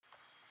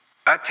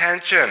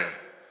Attention!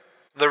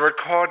 The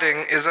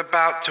recording is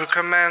about to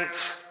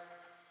commence.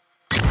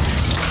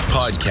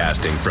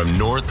 Podcasting from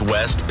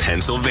Northwest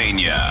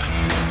Pennsylvania.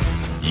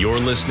 You're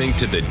listening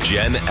to the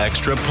Gen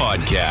Extra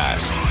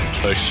Podcast,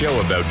 a show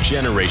about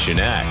Generation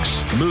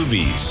X,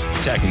 movies,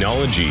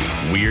 technology,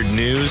 weird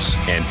news,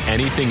 and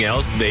anything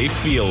else they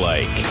feel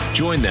like.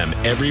 Join them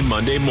every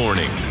Monday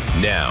morning.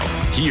 Now,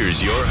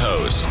 here's your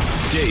hosts,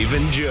 Dave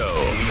and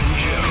Joe.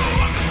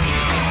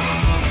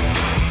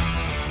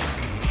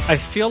 I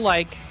feel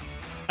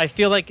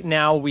like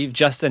now we've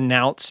just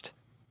announced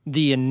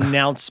the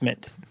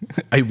announcement.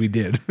 We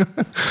did.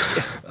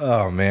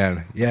 Oh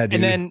man, yeah,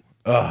 dude. And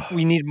then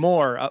we need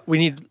more. We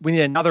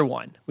need another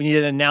one. We need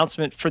an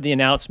announcement for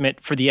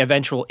the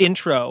eventual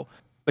intro.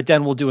 But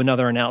then we'll do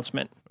another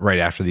announcement Right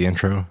after the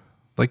intro.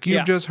 Like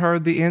you just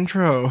heard the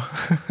intro.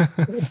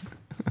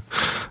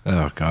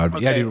 Oh God,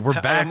 okay. Yeah, dude, we're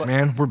back,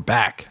 man. We're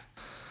back.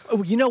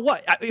 Oh, you know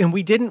what? And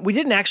we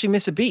didn't actually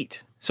miss a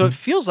beat. So it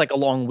feels like a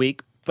long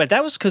week. But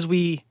that was because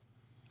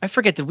I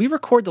forget, did we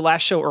record the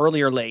last show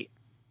early or late?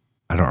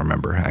 I don't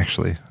remember,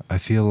 actually. I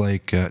feel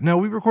like, no,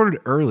 we recorded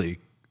early,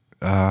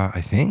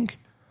 I think.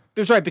 It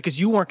was right, because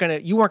you weren't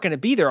gonna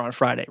be there on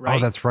Friday, right? Oh,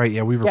 that's right.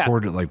 Yeah, we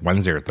recorded like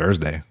Wednesday or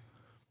Thursday.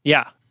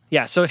 Yeah.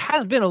 So it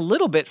has been a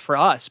little bit for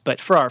us, but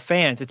for our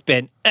fans, it's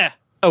been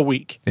a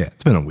week. Yeah,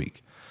 it's been a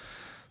week.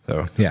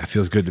 So, yeah, it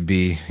feels good to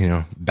be,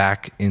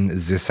 back in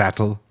the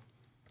saddle.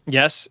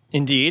 Yes,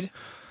 indeed.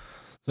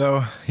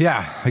 So,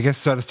 yeah, I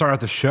guess to start out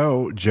the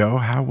show, Joe,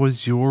 how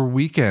was your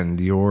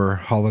weekend, your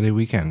holiday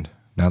weekend,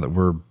 now that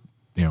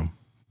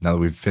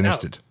we've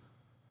finished it?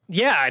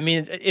 Yeah, I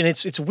mean, and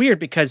it's weird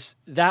because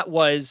that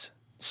was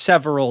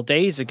several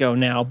days ago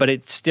now, but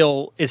it's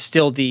still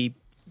the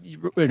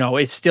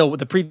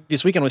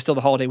previous weekend was still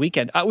the holiday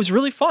weekend. It was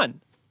really fun.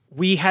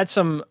 We had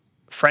some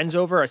friends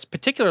over,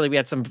 particularly we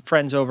had some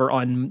friends over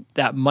on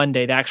that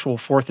Monday, the actual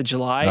 4th of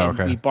July, and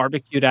we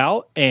barbecued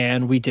out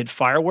and we did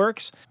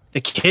fireworks. The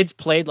kids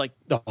played like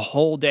the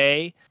whole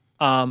day,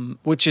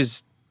 which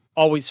is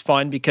always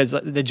fun because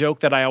the joke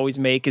that I always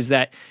make is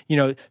that,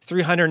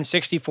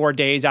 364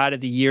 days out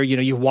of the year,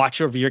 you watch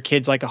over your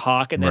kids like a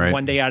hawk. And then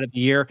one day out of the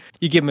year,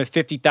 you give them a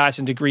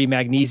 50,000 degree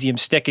magnesium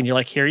stick and you're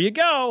like, here you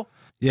go.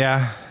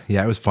 Yeah,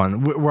 it was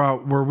fun.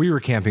 Where we were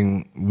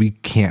camping, we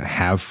can't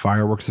have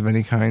fireworks of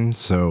any kind.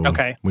 So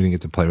we didn't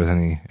get to play with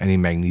any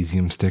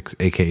magnesium sticks,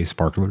 AKA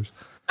sparklers.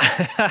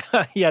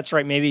 Yeah, that's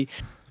right.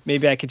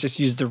 Maybe I could just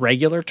use the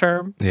regular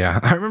term. Yeah,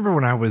 I remember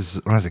when I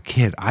was a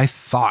kid, I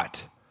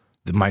thought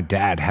that my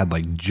dad had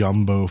like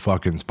jumbo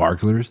fucking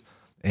sparklers,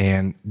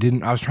 and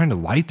I was trying to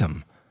light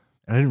them,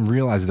 and I didn't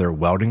realize they were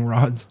welding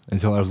rods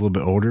until I was a little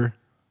bit older.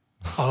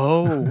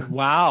 Oh,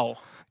 wow.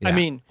 Yeah. I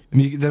mean,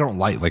 they don't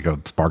light like a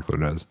sparkler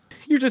does.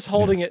 You're just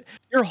holding it.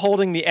 You're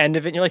holding the end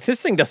of it, and you're like,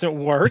 this thing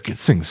doesn't work.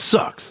 This thing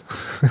sucks.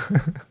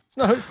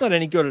 It's not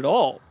any good at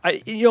all.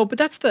 But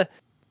that's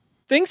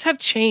things have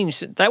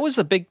changed. That was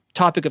the big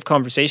topic of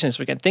conversation this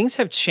weekend. Things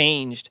have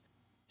changed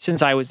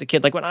since I was a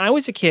kid. Like when I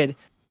was a kid,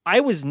 I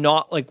was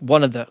not like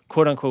one of the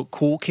quote unquote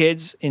cool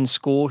kids in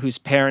school whose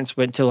parents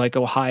went to like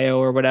Ohio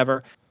or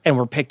whatever and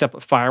were picked up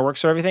at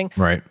fireworks or everything.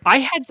 Right. I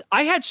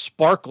had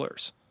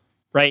sparklers,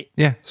 right?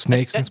 Yeah,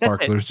 snakes and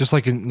sparklers, just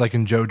like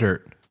in Joe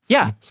Dirt.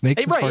 Yeah,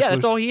 snakes and sparklers. Yeah,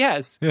 that's all he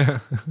has. Yeah.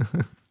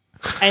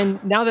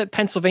 And now that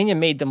Pennsylvania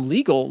made them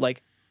legal,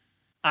 like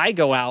I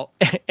go out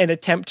and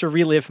attempt to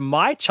relive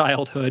my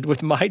childhood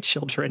with my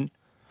children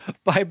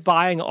by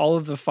buying all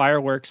of the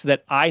fireworks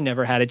that I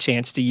never had a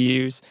chance to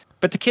use.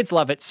 But the kids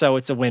love it, so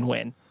it's a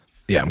win-win.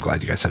 Yeah, I'm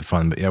glad you guys had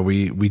fun. But yeah,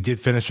 we did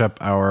finish up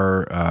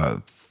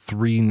our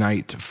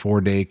 3-night,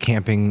 4-day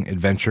camping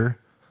adventure.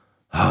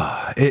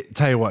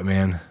 Tell you what,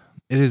 man,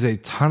 it is a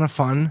ton of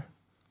fun,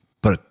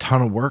 but a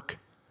ton of work,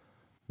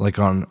 like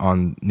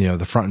on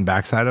the front and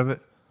back side of it.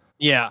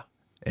 Yeah.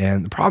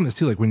 And the problem is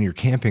too, like when you're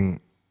camping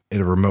at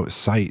a remote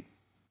site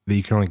that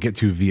you can only get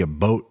to via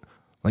boat,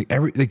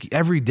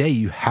 every day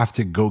you have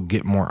to go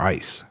get more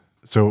ice.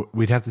 So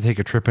we'd have to take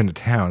a trip into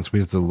town. So we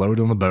have to load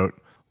on the boat,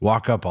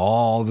 walk up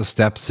all the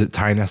steps at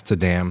Ty Nesta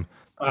Dam,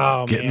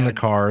 get in the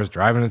cars,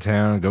 drive into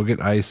town, go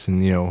get ice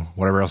and,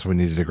 whatever else we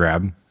needed to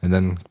grab, and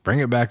then bring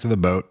it back to the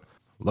boat,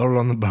 load it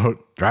on the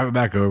boat, drive it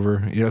back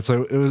over.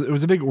 So it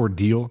was a big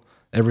ordeal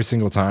every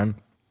single time.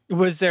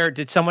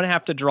 Did someone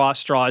have to draw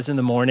straws in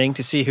the morning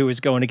to see who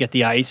was going to get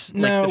the ice?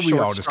 No, like we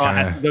all just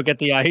kind of go get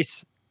the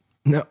ice.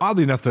 No,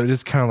 oddly enough, though, it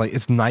is kind of like,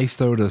 it's nice,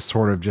 though, to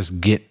sort of just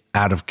get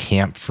out of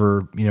camp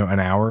for, an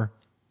hour.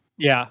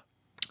 Yeah.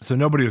 So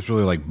nobody was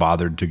really, like,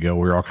 bothered to go.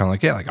 We were all kind of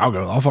like, yeah, like, I'll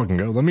go. I'll fucking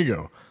go. Let me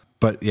go.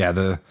 But, yeah,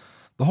 the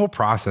whole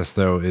process,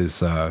 though, is,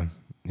 the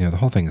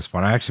whole thing is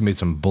fun. I actually made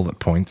some bullet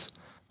points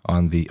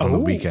on the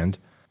weekend.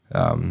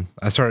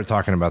 I started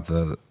talking about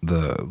the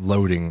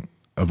loading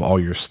of all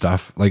your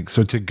stuff. Like,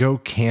 so to go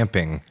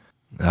camping,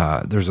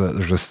 there's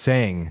a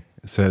saying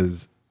that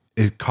says,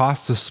 it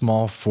costs a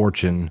small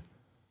fortune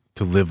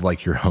to live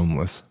like you're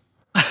homeless.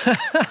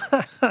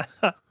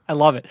 I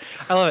love it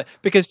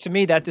because to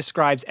me that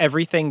describes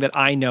everything that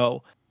I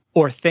know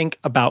or think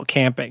about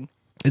camping.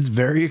 It's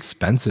very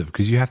expensive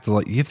because you have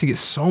to get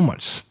so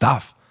much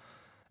stuff.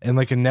 And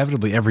like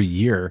inevitably every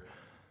year,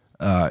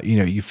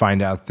 you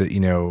find out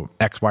that,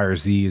 X, Y, or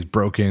Z is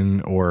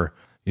broken, or,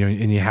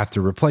 and you have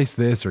to replace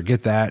this or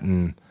get that,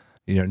 and,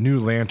 new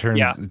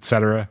lanterns,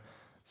 etc.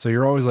 So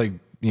you're always like,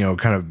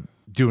 kind of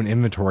doing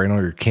inventory and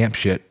all your camp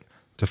shit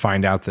to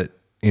find out that,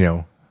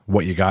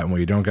 what you got and what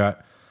you don't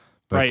got.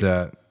 But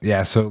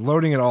so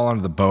loading it all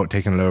onto the boat,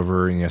 taking it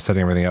over, and,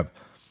 setting everything up,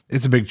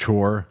 it's a big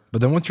chore.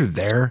 But then once you're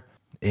there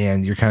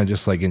and you're kind of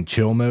just like in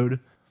chill mode,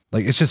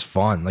 like it's just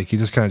fun. Like you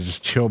just kind of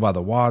just chill by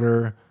the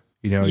water,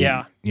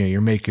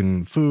 you're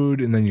making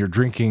food, and then you're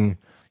drinking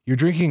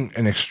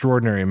an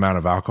extraordinary amount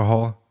of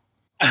alcohol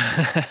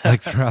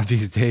like throughout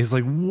these days,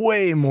 like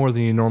way more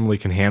than you normally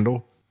can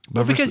handle.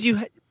 But because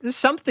there's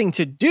something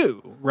to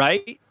do,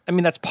 right? I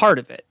mean, that's part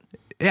of it.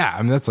 Yeah,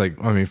 I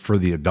mean, for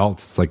the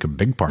adults, it's like a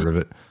big part of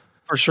it.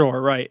 For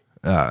sure, right.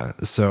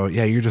 So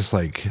yeah, you're just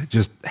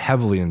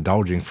heavily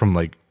indulging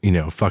from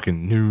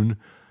fucking noon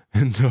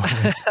until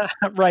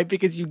right,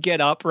 because you get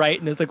up, right,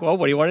 and it's like, well,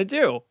 what do you want to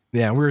do?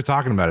 Yeah, we were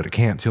talking about it at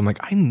camp too. I'm like,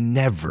 I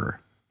never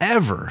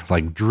ever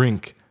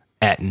drink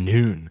at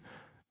noon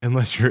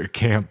unless you're at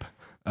camp,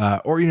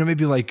 or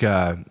maybe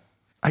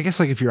I guess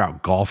if you're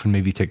out golfing,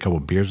 maybe take a couple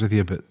beers with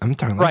you. But I'm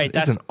talking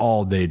it's an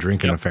all day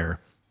drinking affair.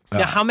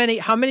 Now, how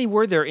many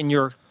were there in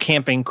your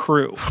camping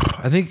crew?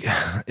 I think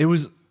it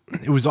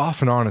was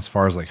off and on as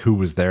far as who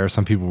was there.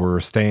 Some people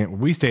were staying.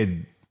 We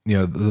stayed.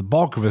 The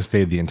bulk of us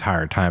stayed the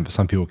entire time, but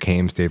some people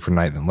came, stayed for the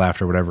night, then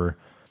left or whatever.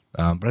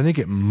 But I think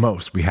at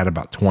most we had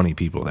about 20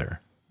 people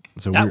there.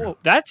 So I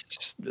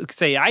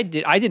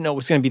didn't know it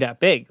was going to be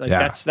that big.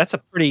 That's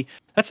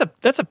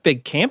a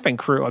big camping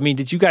crew. I mean,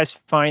 did you guys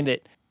find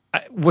that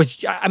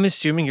I'm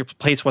assuming your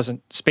space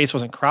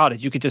wasn't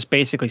crowded. You could just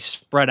basically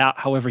spread out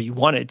however you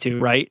wanted to,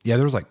 right? Yeah,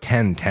 there was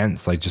 10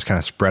 tents, just kind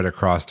of spread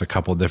across a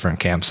couple different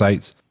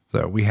campsites.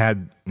 So we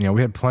had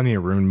plenty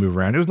of room to move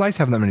around. It was nice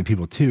having that many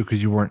people too,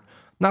 because you weren't,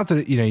 not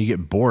that, you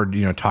get bored,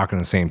 talking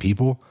to the same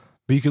people,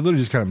 but you could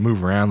literally just kind of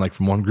move around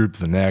from one group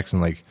to the next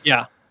and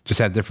just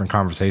had different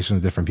conversations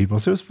with different people.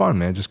 So it was fun,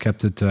 man. Just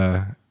kept it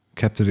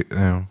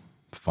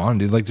fun,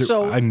 dude.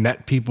 I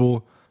met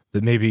people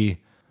that maybe,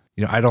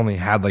 I'd only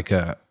had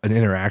an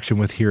interaction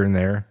with here and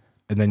there.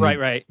 And then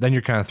then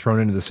you're kind of thrown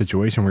into the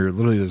situation where you're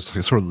literally just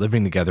sort of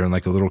living together in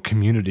a little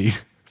community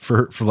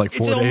for 4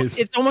 days.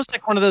 It's almost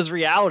like one of those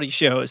reality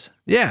shows.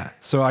 Yeah.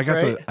 So I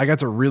got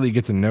to really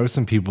get to know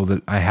some people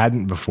that I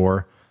hadn't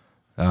before.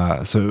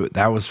 So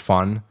that was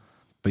fun.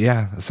 But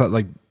yeah, so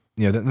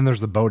then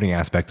there's the boating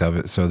aspect of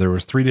it. So there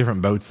was 3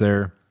 different boats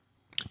there,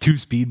 2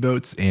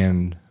 speedboats,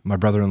 and my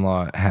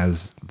brother-in-law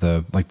has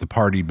the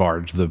party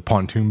barge, the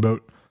pontoon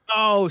boat.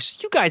 Oh,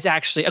 so you guys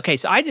actually, okay,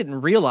 so I didn't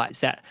realize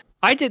that.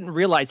 I didn't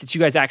realize that you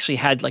guys actually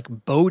had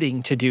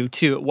boating to do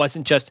too. It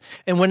wasn't just,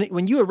 and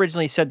when you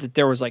originally said that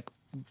there was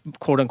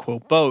quote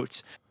unquote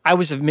boats, I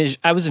was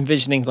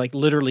envisioning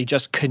literally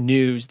just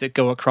canoes that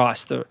go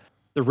across the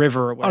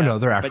river or whatever. Oh no,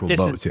 they're actual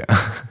boats, yeah.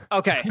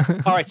 Okay.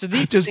 All right. So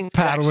these just things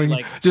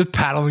paddling, just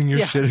paddling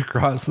your shit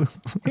across.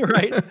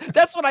 Right.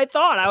 That's what I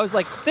thought. I was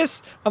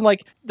I'm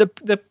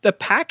the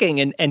packing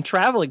and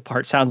traveling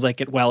part sounds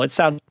like it. Well, it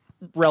sounds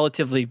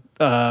relatively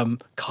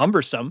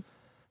cumbersome,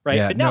 right?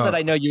 Yeah, but now that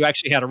I know you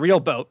actually had a real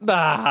boat.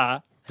 Yeah,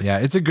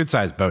 it's a good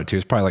sized boat too.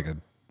 It's probably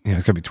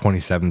it's gonna be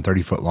 27,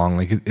 30 foot long.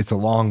 It's a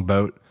long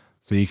boat,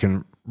 so you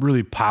can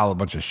really pile a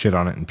bunch of shit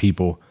on it and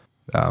people.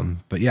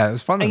 But yeah, it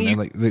was fun,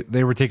 man.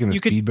 They were taking the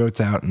speedboats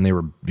out, and they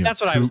were.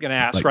 That's what I was going to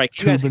ask, right?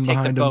 You guys could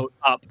take the boat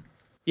up.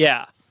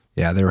 Yeah.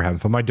 Yeah, they were having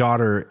fun. My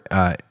daughter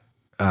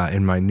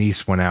and my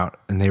niece went out,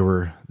 and they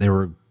were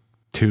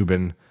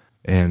tubing,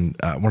 and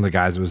one of the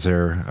guys was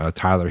there,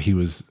 Tyler. He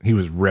was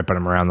ripping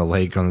them around the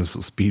lake on this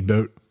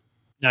speedboat.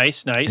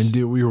 Nice. And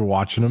dude, we were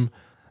watching them,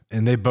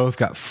 and they both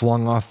got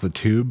flung off the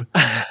tube,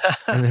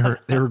 and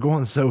they were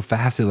going so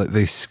fast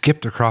they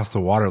skipped across the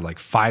water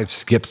 5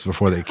 skips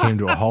before they came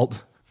to a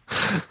halt.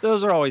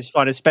 Those are always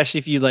fun, especially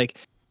if you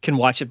can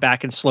watch it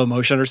back in slow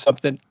motion or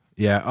something.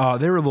 Yeah. Oh,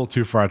 they were a little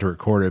too far out to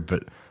record it,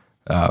 but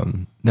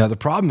now the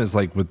problem is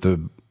with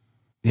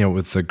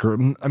the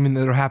girl. I mean,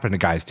 it'll happen to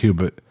guys too,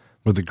 but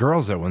with the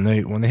girls though, when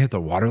they hit the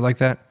water like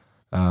that,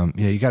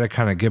 you got to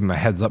kind of give them a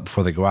heads up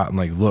before they go out.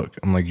 I'm look,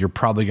 you're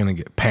probably gonna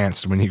get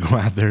pantsed when you go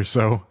out there.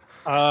 So,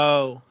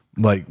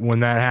 when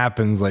that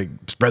happens,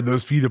 spread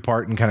those feet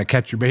apart and kind of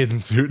catch your bathing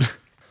suit.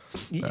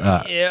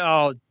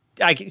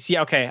 I can see.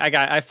 Okay,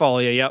 I follow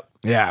you. Yep.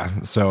 Yeah.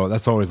 So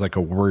that's always a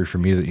worry for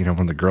me that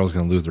when the girl's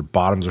gonna lose their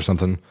bottoms or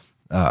something.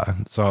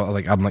 So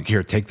I'm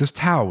here, take this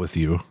towel with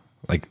you,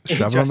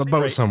 shove it on the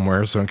boat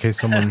somewhere, so in case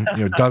someone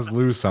does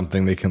lose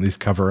something, they can at least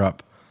cover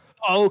up.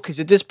 Oh, because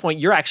at this point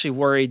you're actually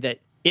worried that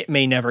it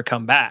may never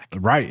come back.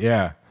 Right.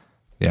 Yeah.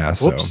 Yeah.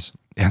 So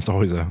it's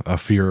always a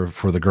fear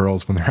for the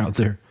girls when they're out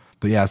there.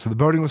 But yeah, so the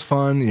boating was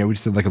fun. We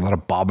just did a lot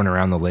of bobbing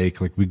around the lake.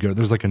 We go.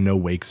 There's a no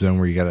wake zone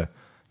where you gotta.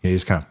 You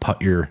just kind of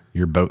putt your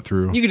boat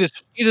through. You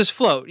just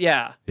float,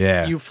 yeah.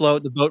 Yeah. You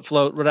float, the boat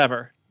float,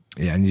 whatever.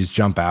 Yeah, and you just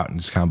jump out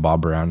and just kind of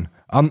bob around.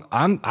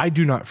 I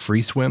do not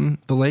free swim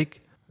the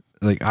lake.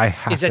 Like I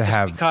have Is that to just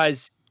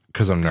have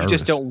because I'm nervous. you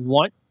just don't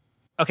want?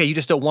 Okay, you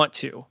just don't want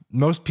to.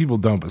 Most people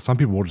don't, but some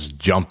people will just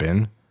jump in.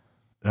 And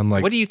I'm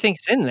like, What do you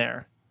think's in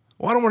there?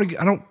 well, I don't want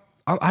to.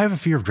 I have a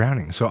fear of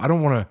drowning, so I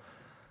don't want to.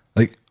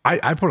 Like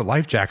I put a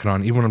life jacket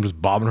on even when I'm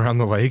just bobbing around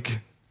the lake.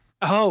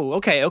 Oh,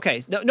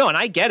 okay. No, and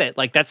I get it.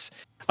 Like that's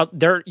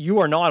there. You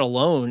are not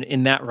alone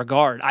in that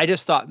regard. I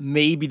just thought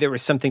maybe there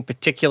was something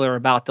particular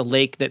about the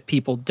lake that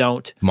people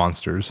don't.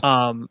 Monsters.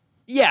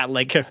 Yeah,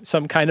 like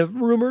some kind of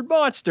rumored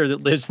monster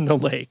that lives in the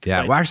lake.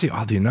 Yeah. But Well, actually,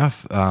 oddly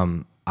enough,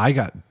 I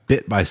got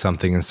bit by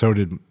something, and so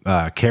did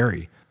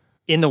Carrie.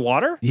 in the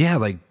water? Yeah,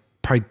 like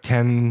probably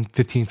 10,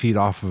 15 feet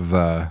off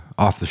the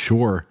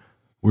shore.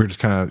 We were just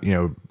kind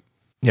of,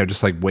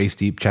 just like waist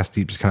deep, chest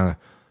deep, just kind of,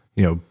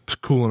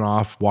 cooling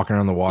off, walking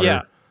around the water.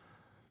 Yeah.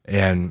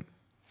 And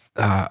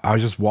I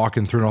was just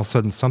walking through, and all of a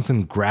sudden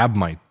something grabbed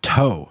my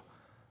toe.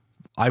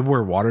 I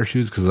wear water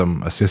shoes because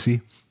I'm a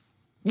sissy.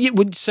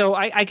 So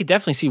I could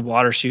definitely see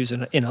water shoes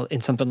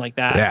in something like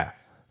that. Yeah.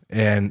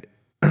 And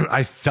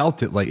I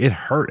felt it, like it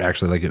hurt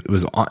actually. Like it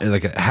was on,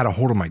 like it had a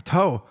hold of my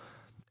toe,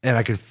 and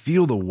I could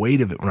feel the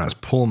weight of it when I was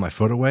pulling my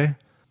foot away.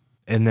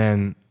 And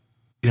then,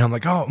 I'm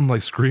like, oh, I'm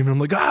like screaming. I'm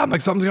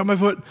like, something's got my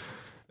foot.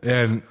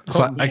 And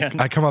so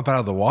I come up out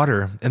of the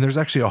water, and there's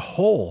actually a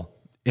hole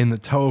in the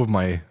toe of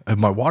my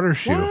water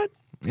shoe. What?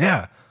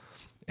 Yeah.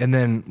 And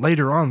then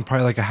later on,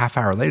 probably like a half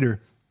hour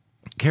later,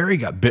 Carrie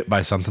got bit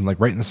by something like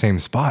right in the same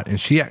spot, and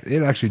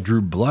it actually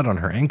drew blood on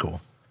her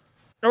ankle.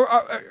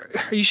 Are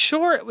you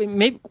sure?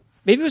 Maybe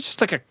it was just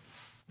like a.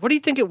 What do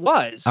you think it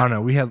was? I don't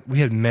know. We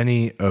had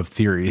many of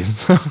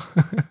theories.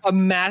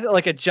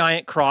 Like a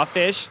giant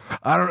crawfish.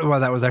 I don't know why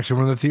that was actually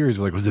one of the theories.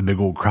 Like, was it a big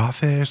old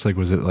crawfish? Like,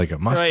 was it like a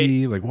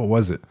muskie? Like, what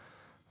was it?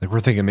 Like, we're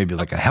thinking maybe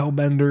like a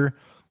hellbender,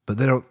 but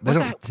they don't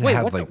have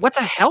what's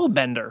a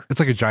hellbender? It's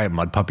like a giant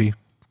mud puppy.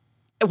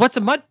 What's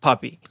a mud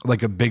puppy?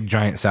 Like a big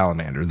giant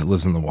salamander that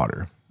lives in the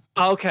water.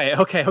 Okay.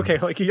 Like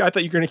I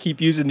thought you were going to keep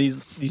using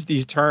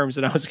these terms,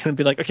 and I was going to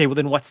be like, okay, well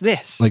then what's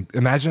this? Like,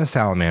 imagine a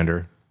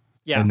salamander,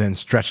 and then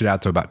stretch it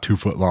out to about 2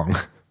 foot long.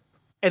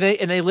 And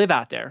they live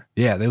out there.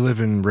 Yeah, they live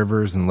in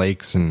rivers and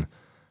lakes, and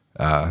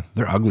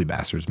they're ugly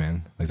bastards,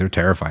 man. Like, they're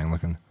terrifying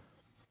looking.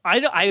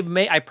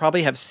 I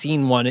probably have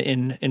seen one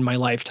in my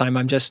lifetime.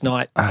 I'm just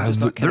not.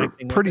 They're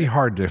pretty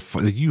hard to.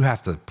 You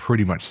have to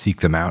pretty much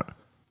seek them out.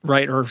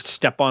 Right, or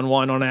step on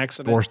one on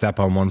accident. Or step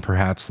on one,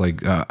 perhaps.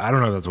 Like, I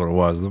don't know if that's what it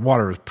was. The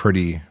water was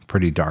pretty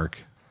dark.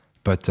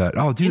 But,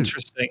 dude.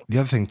 Interesting. The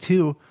other thing,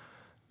 too,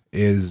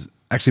 is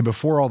actually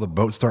before all the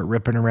boats start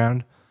ripping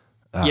around,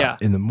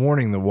 in the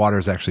morning, the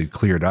water's actually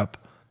cleared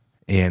up.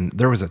 And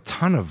there was a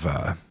ton of,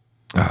 what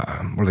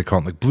do they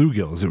call them? Like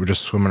bluegills that were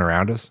just swimming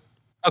around us.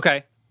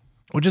 Okay.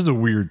 Which is a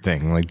weird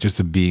thing, like just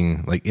to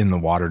being like in the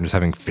water and just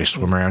having fish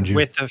swim around you.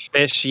 With the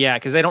fish, yeah,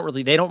 because they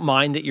don't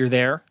mind that you're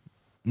there.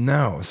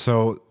 No,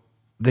 so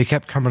they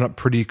kept coming up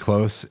pretty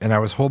close, and I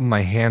was holding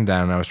my hand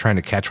down, and I was trying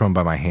to catch one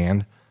by my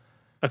hand.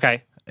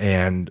 Okay.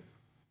 And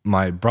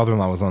my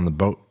brother-in-law was on the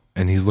boat,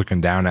 and he's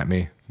looking down at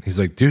me. He's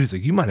like, dude,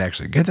 you might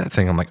actually get that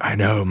thing. I'm like, I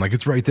know. I'm like,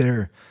 it's right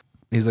there.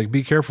 He's like,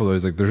 be careful, though.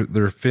 He's like,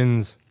 their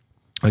fins,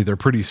 like, they're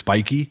pretty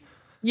spiky.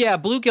 Yeah,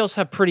 bluegills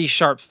have pretty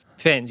sharp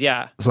fins,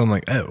 yeah. So I'm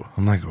like,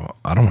 well,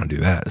 I don't want to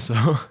do that.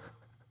 So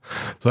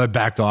I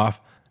backed off,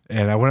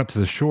 and I went up to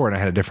the shore, and I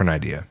had a different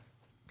idea.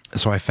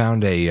 So I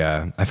found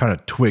a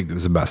twig that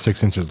was about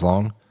 6 inches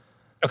long.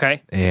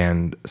 Okay.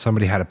 And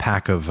somebody had a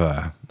pack of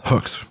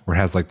hooks where it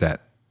has like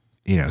that,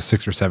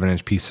 6 or 7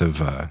 inch piece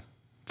of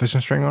fishing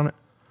string on it.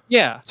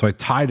 Yeah. So I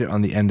tied it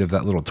on the end of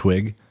that little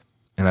twig,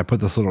 and I put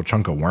this little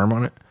chunk of worm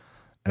on it.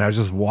 And I was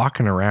just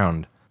walking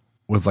around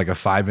with like a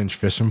 5-inch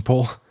fishing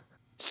pole.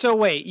 So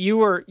wait, you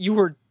were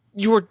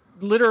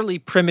literally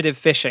primitive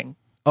fishing.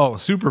 Oh,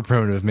 super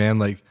primitive, man.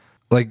 Like,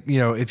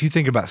 if you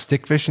think about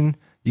stick fishing,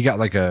 you got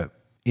like a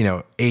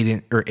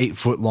 8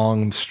 foot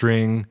long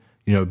string,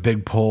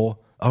 big pole.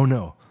 Oh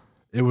no,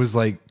 it was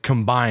like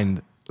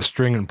combined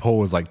string and pole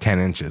was like 10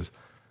 inches.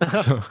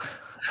 So,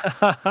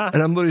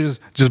 and I'm literally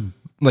just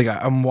like,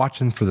 I'm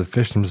watching for the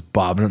fish, and I'm just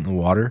bobbing it in the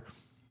water.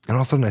 And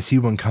all of a sudden I see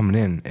one coming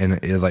in, and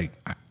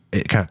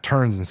it kind of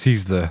turns and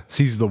sees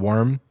the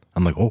worm.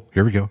 I'm like, oh,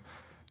 here we go.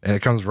 And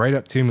it comes right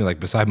up to me, like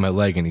beside my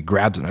leg, and he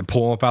grabs it, and I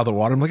pull him up out of the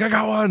water. I'm like, I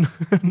got one.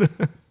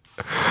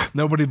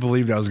 Nobody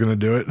believed I was going to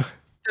do it.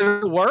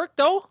 Did it work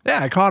though?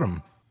 Yeah, I caught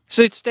him.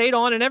 So it stayed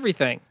on and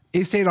everything.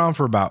 He stayed on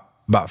for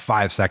about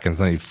 5 seconds,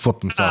 then he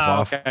flipped himself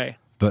off. Okay.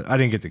 But I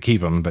didn't get to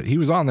keep him. But he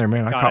was on there,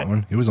 man. I caught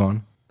one. He was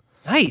on.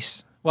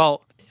 Nice.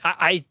 Well,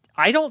 I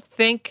don't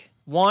think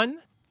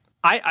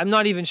I'm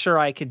not even sure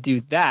I could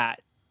do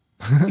that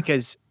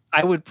because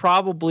I would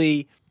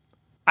probably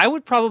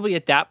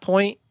at that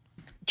point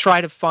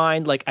try to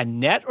find like a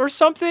net or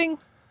something.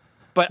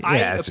 But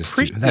yeah,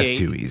 that's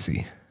too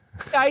easy.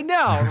 I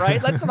know, right?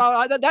 That's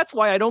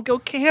why I don't go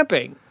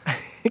camping,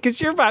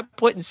 because you're about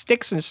putting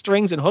sticks and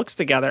strings and hooks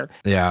together.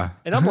 Yeah,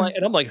 and I'm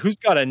like, who's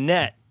got a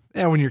net?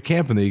 Yeah, when you're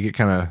camping, you get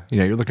kind of,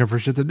 you're looking for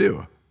shit to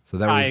do.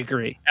 So I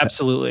agree,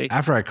 absolutely.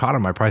 After I caught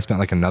him, I probably spent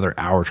like another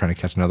hour trying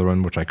to catch another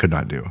one, which I could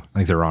not do. I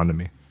think they're on to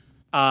me.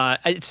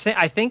 I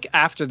think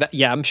after that,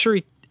 yeah, I'm sure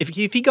if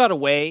he got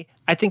away,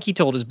 I think he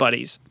told his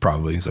buddies.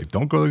 Probably. He's like,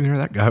 don't go near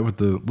that guy with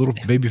the little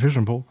baby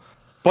fishing pole.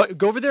 But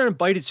go over there and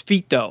bite his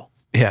feet, though.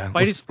 Yeah,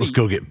 let's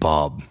go get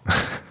Bob.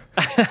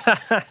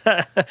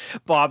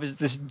 Bob is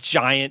this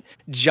giant,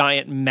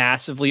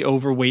 massively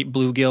overweight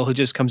bluegill who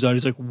just comes out.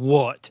 He's like,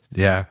 what?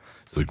 Yeah.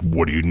 It's like,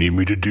 what do you need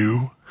me to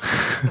do?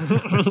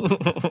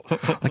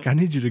 Like, I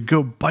need you to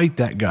go bite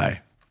that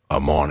guy.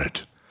 I'm on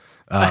it.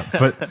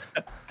 But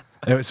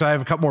anyway, so I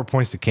have a couple more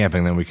points to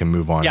camping, then we can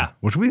move on. Yeah.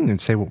 Which we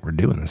didn't say what we're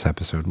doing this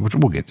episode, which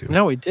we'll get to.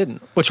 No, we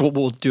didn't. Which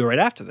we'll do right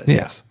after this.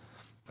 Yes.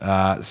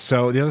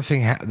 So the other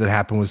thing that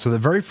happened was, so the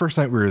very first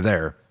night we were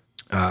there,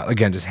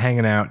 again, just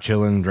hanging out,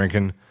 chilling,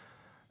 drinking,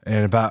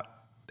 and about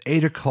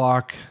 8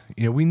 o'clock,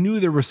 we knew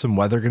there was some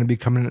weather going to be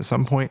coming in at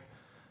some point.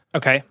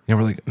 Okay.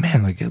 We're like,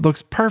 man, like it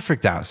looks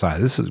perfect outside.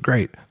 This is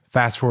great.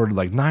 Fast forward to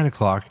like 9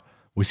 o'clock,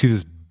 we see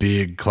this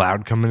big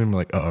cloud coming in. We're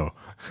like, uh-oh.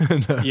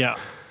 Yeah,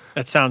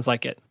 that sounds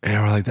like it.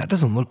 And we're like, that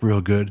doesn't look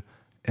real good.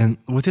 And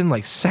within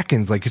like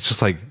seconds, like it's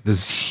just like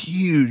this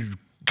huge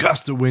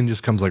gust of wind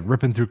just comes like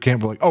ripping through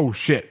camp. We're like, oh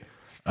shit.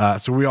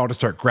 So we all just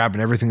start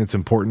grabbing everything that's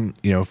important,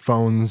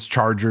 phones,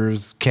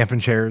 chargers, camping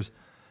chairs.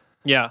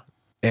 Yeah.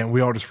 And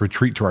we all just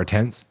retreat to our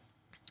tents.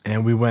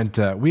 And we went,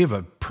 we have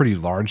a pretty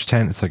large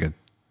tent. It's like a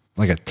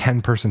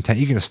 10-person tent.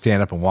 You can just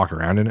stand up and walk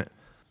around in it.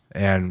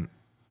 And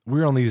we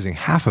were only using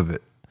half of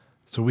it.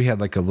 So we had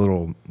like a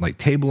little like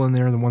table in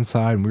there on the one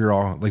side. And we were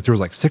all like, there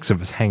was like 6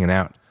 of us hanging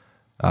out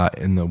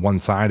in the one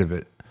side of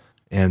it.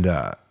 And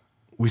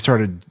we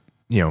started,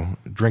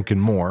 drinking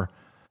more.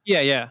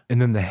 Yeah, yeah.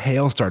 And then the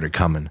hail started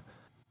coming.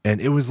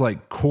 And it was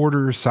like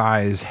quarter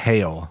size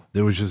hail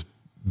that was just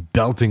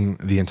belting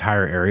the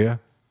entire area.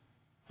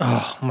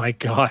 Oh my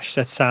gosh,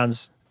 that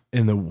sounds...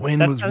 And the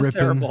wind was ripping,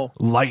 terrible.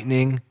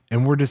 Lightning.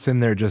 And we're just in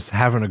there just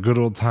having a good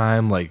old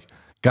time. Like,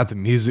 got the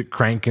music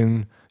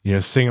cranking,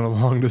 singing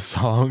along to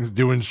songs,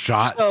 doing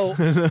shots.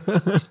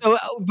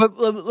 But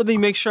let me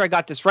make sure I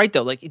got this right,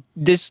 though. Like,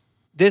 this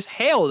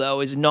hail,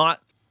 though, is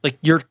not... Like,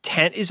 your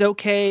tent is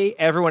okay.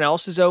 Everyone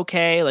else is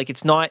okay. Like,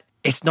 it's not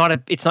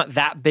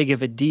that big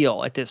of a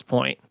deal at this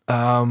point.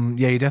 Yeah,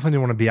 you definitely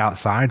don't want to be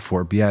outside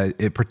for it. But yeah,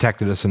 it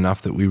protected us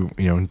enough that we,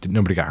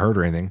 nobody got hurt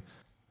or anything.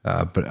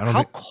 But I don't.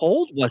 How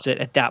cold was it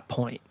at that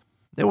point?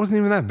 It wasn't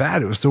even that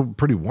bad. It was still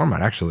pretty warm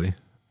out, actually.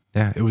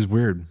 Yeah, it was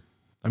weird.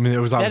 I mean, it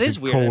was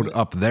obviously cold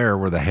up there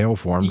where the hail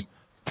formed.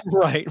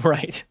 Right.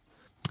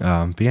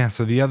 But yeah,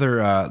 so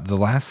the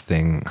last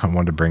thing I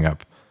wanted to bring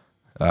up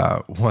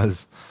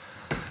was,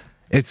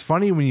 it's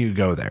funny when you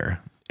go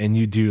there and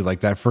you do like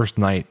that first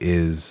night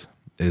is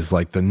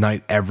like the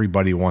night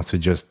everybody wants to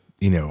just,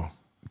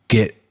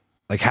 get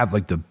like have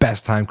like the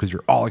best time because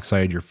you're all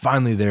excited. You're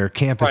finally there.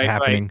 Camp is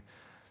happening. Right.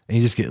 And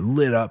you just get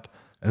lit up.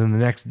 And then the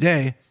next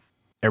day,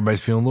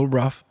 everybody's feeling a little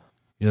rough.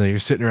 You're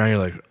sitting around. You're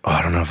like, oh,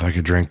 I don't know if I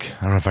could drink.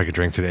 I don't know if I could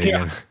drink today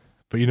again.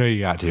 But you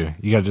got to.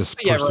 You got to just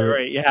push through.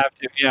 Right. You have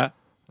to.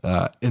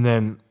 Yeah. And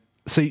then,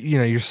 so,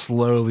 you're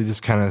slowly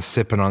just kind of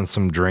sipping on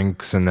some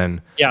drinks. And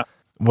then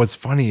what's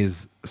funny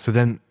is, so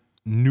then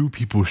new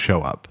people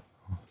show up.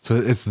 So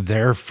it's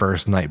their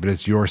first night, but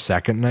it's your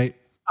second night.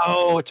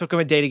 Oh, it took them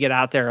a day to get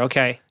out there.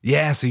 Okay.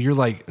 Yeah. So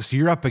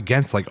you're up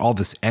against like all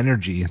this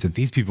energy that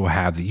these people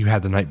have that you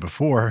had the night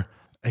before,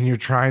 and you're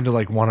trying to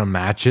like want to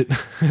match it.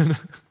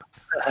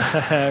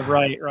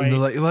 Right. And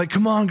they're like,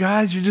 come on,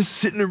 guys, you're just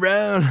sitting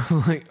around.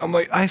 I'm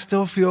like, I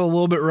still feel a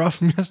little bit rough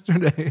from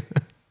yesterday.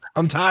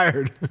 I'm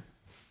tired.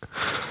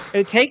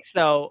 It takes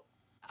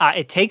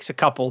a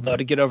couple though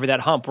to get over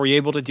that hump. Were you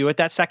able to do it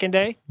that second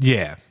day?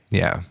 Yeah,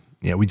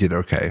 we did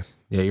okay.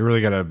 Yeah, you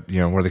really gotta,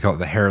 what do they call it?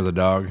 The hair of the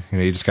dog.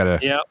 You just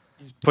gotta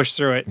push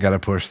through it. Gotta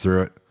push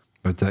through it.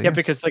 But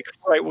because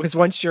because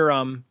once you're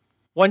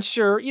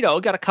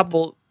got a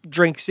couple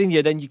drinks in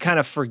you, then you kind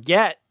of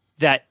forget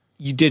that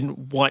you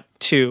didn't want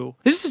to.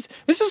 This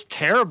is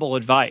terrible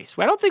advice.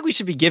 I don't think we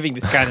should be giving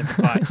this kind of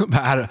advice.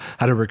 About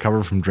how to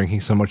recover from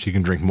drinking so much you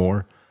can drink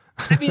more.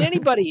 I mean,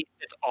 anybody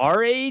that's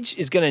our age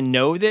is going to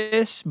know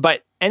this,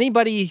 but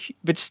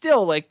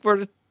still, like,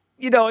 we're,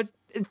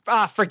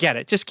 forget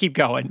it. Just keep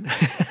going.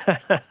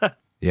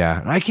 Yeah.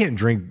 And I can't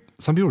drink.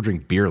 Some people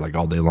drink beer like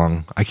all day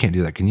long. I can't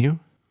do that. Can you?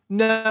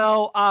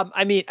 No.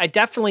 I mean, I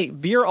definitely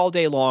beer all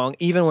day long,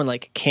 even when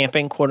like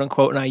camping, quote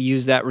unquote. And I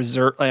use that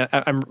reserve.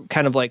 I'm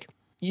kind of like,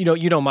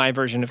 my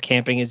version of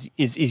camping is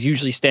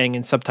usually staying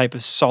in some type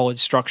of solid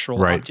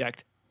structural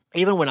object.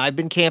 Even when I've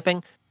been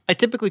camping, I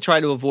typically try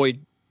to avoid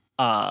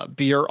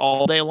beer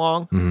all day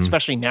long,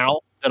 especially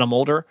now that I'm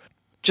older,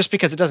 just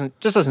because it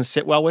doesn't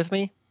sit well with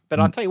me. But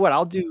I'll tell you what,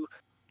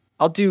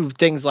 I'll do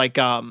things like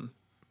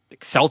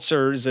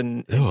seltzers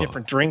and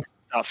different drinks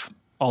and stuff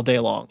all day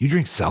long. You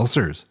drink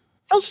seltzers?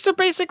 Seltzers are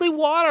basically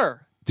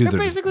water. Dude, they're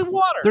basically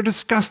water. They're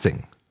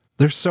disgusting.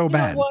 They're so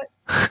bad. Know what?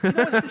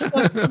 What's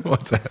disgusting?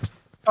 What's that?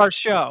 Our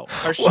show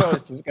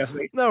is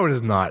disgusting. No, it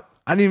is not.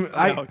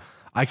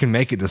 I can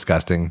make it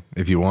disgusting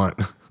if you want.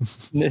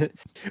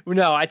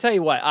 No, I tell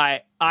you what,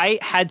 I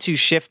had to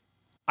shift.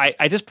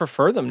 I just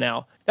prefer them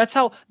now. That's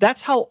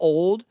how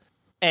old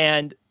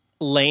and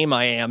lame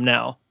I am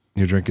now.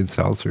 You're drinking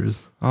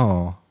seltzers.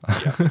 Oh.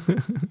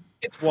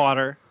 It's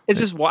water. It's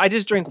just I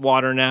just drink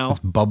water now. It's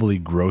bubbly,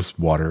 gross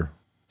water.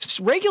 Just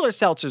regular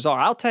seltzers are.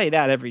 I'll tell you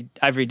that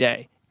every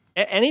day.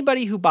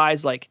 Anybody who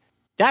buys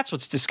that's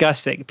what's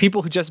disgusting.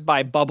 People who just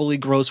buy bubbly,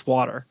 gross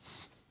water.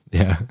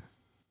 Yeah.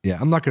 Yeah,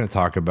 I'm not going to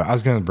talk about. I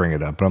was going to bring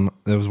it up, but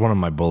it was one of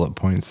my bullet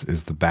points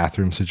is the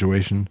bathroom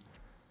situation.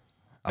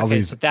 I'll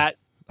leave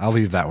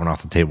that one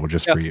off the table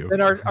just for you.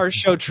 Then our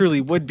show truly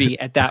would be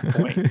at that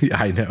point.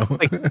 Yeah, I know.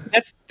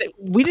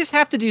 We just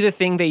have to do the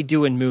thing they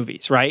do in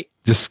movies, right?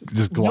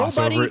 Just gloss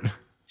over it.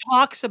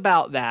 Talks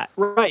about that,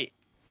 right?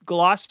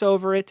 Glossed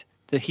over it.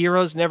 The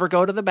heroes never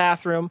go to the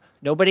bathroom.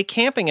 Nobody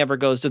camping ever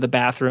goes to the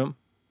bathroom.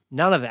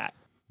 None of that.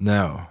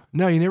 No,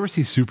 you never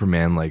see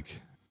Superman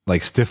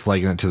like stiff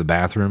legging it to the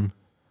bathroom.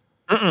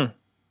 No,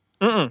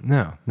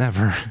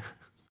 never.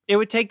 It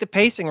would take the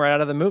pacing right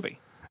out of the movie.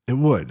 It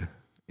would.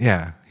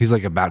 Yeah, he's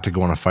like about to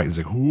go on a fight. He's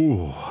like,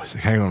 ooh. He's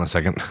like, hang on a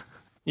second.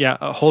 Yeah,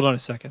 hold on a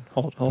second.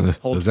 Hold.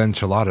 Those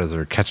enchiladas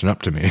are catching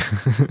up to me.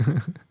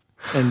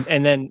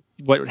 and then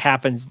what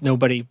happens? I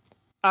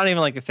don't even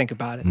like to think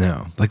about it.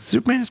 No, like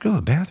Superman just go to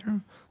the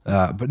bathroom.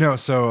 But no.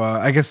 So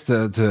I guess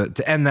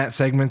to end that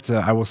segment,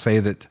 I will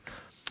say that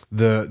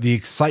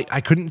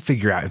I couldn't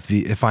figure out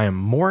if I am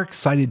more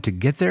excited to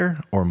get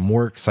there or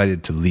more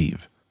excited to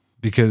leave,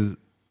 because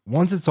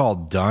once it's all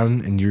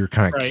done and you're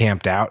kind of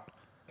camped out,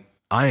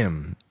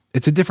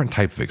 it's a different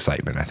type of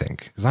excitement, I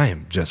think, because I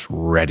am just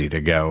ready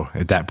to go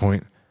at that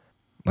point.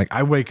 Like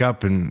I wake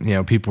up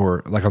and, people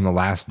are like on the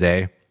last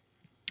day,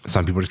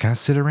 some people just kind of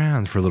sit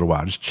around for a little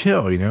while, just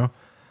chill,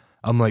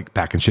 I'm like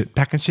packing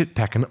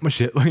up my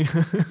shit.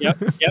 Yep.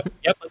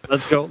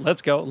 Let's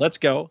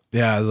go.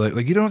 Yeah.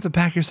 Like you don't have to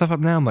pack your stuff up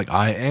now. I'm like,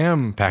 I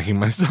am packing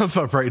my stuff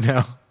up right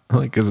now.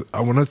 Like, cause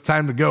when it's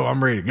time to go,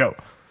 I'm ready to go.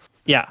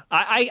 Yeah.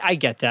 I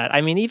get that.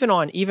 I mean, even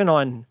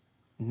on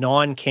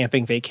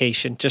non-camping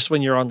vacation, just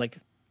when you're on like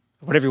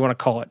whatever you want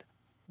to call it,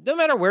 no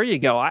matter where you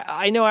go,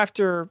 I know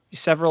after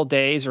several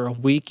days or a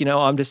week,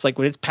 I'm just like,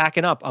 when it's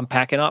packing up, I'm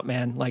packing up,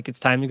 man. Like it's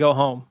time to go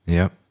home.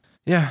 Yep.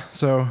 Yeah.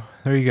 So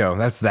there you go.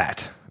 That's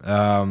that.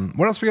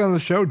 What else we got on the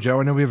show, Joe?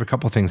 I know we have a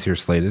couple things here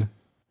slated.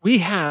 We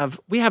have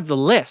the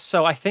list.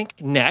 So I think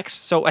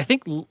next. So I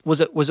think was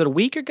it a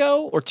week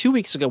ago or 2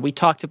 weeks ago? We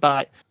talked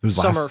about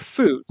summer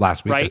food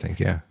last week, right? I think.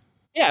 Yeah.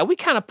 Yeah, we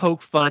kind of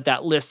poked fun at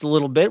that list a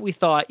little bit. We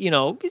thought,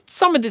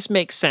 some of this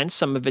makes sense,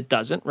 some of it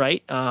doesn't,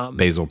 right?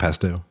 Basil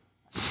pesto.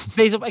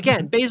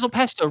 Basil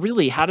pesto.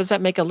 Really, how does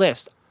that make a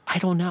list? I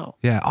don't know.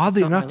 Yeah,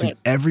 oddly enough, dude,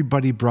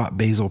 everybody brought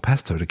basil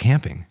pesto to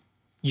camping.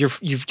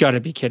 You've got to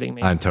be kidding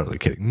me. I'm totally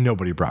kidding.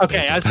 Nobody brought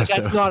basil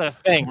pesto. That's not a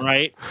thing,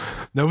 right?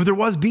 No, but there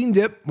was bean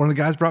dip. One of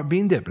the guys brought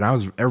bean dip,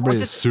 and everybody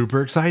was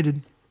super excited.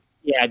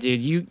 Yeah,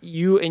 dude,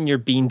 you and your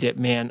bean dip,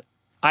 man.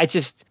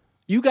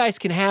 You guys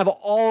can have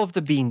all of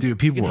the bean dip. Dude,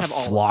 people were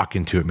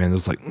flocking to it, man. It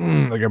was like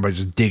everybody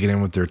just digging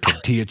in with their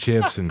tortilla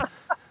chips, and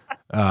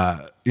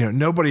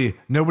nobody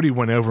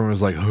went over and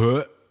was like,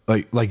 huh,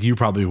 like you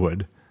probably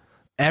would.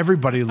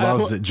 Everybody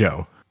loves it,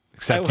 Joe,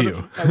 except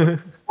you.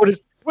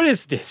 What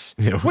is this?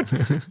 Yeah.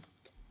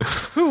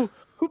 Who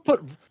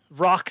put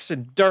rocks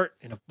and dirt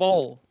in a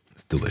bowl?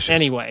 It's delicious.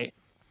 Anyway,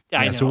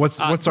 I know. So what's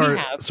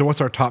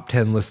our top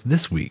 10 list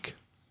this week?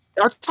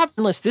 Our top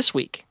 10 list this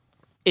week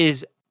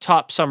is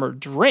top summer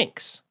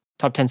drinks.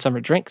 Top 10 summer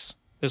drinks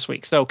this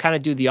week. So kind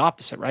of do the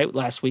opposite, right?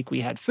 Last week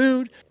we had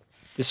food.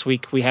 This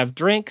week we have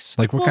drinks.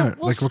 Like what kind of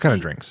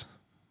drinks?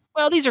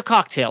 Well, these are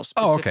cocktails.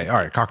 Oh, okay. All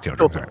right, cocktail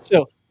drinks. All right.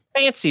 So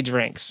fancy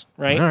drinks,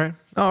 right? All right.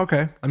 Oh,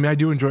 okay. I mean, I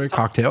do enjoy a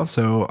cocktail,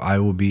 so I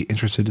will be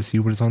interested to see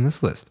what is on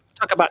this list.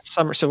 Talk about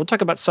summer. So we'll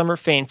talk about summer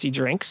fancy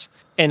drinks.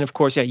 And of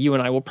course, you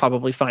and I will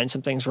probably find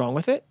some things wrong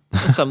with it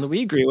and some that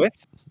we agree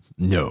with.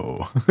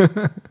 No.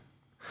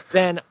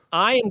 Then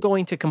I am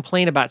going to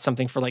complain about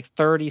something for like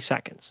 30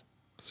 seconds.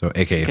 So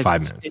AKA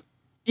 5 minutes.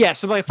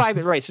 So like 5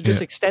 minutes, right. So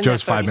just extend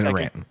Joe's that 30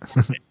 5-minute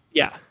seconds. rant.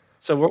 Yeah.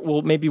 So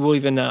we'll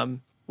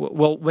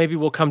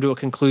come to a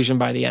conclusion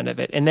by the end of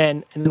it. And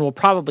then we'll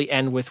probably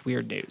end with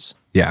weird news.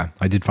 Yeah,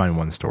 I did find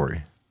one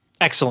story.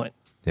 Excellent.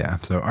 Yeah.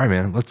 So, all right,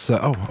 man. Let's.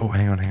 Hang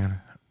on.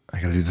 I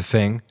got to do the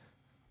thing. You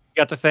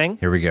got the thing?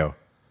 Here we go.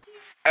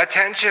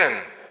 Attention.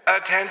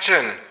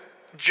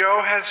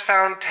 Joe has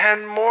found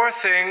 10 more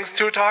things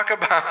to talk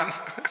about.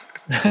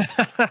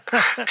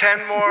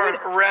 10 more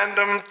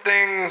random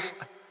things.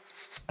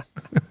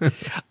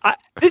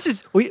 This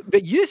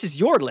is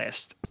your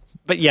list.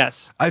 But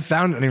yes. I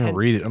found it. I didn't even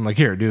read it. I'm like,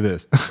 here, do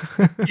this.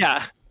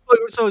 Yeah.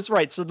 So it's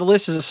right. So the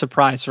list is a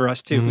surprise for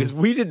us too, because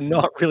we did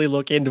not really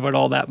look into it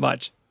all that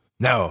much.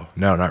 No,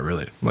 not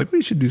really. I'm like,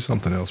 we should do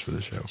something else for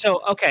the show.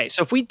 So, okay.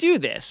 So if we do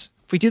this,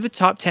 if we do the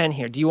top 10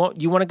 here, do you want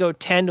to go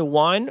 10 to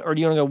 1 or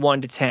do you want to go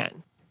 1 to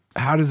 10?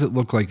 How does it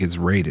look like it's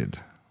rated?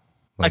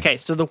 Okay.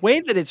 So the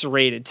way that it's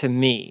rated to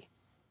me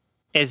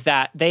is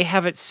that they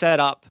have it set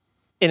up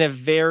in a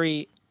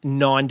very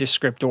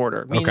nondescript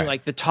order, meaning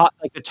like the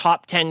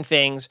top 10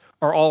 things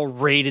are all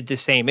rated the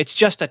same. It's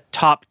just a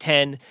top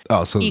 10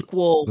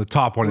 equal. The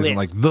top one isn't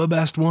like the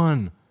best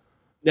one.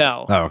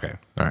 No. Oh, okay.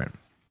 All right.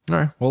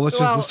 Well, let's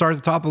start at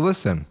the top of the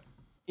list then.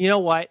 You know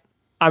what?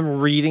 I'm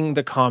reading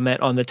the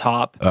comment on the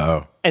top,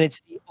 Uh-oh. and it's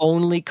the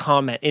only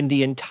comment in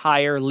the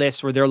entire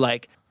list where they're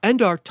like,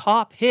 and our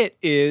top hit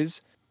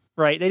is,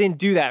 right? They didn't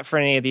do that for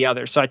any of the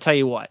others. So I tell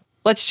you what,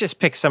 let's just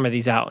pick some of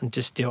these out and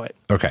just do it.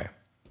 Okay.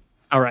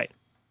 All right.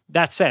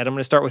 That said, I'm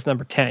going to start with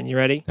number 10. You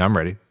ready? I'm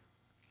ready.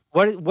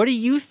 What do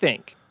you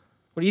think?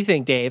 What do you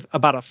think, Dave,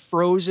 about a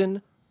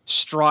frozen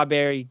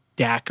strawberry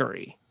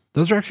daiquiri?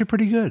 Those are actually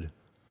pretty good.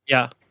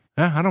 Yeah.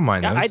 Yeah, I don't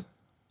mind those.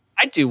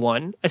 I'd do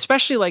one,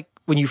 especially like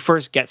when you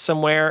first get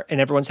somewhere and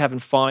everyone's having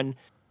fun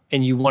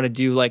and you want to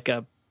do like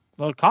a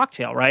little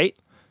cocktail, right?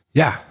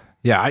 Yeah.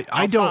 Yeah,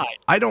 Outside.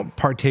 I don't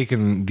partake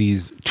in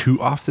these too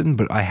often,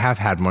 but I have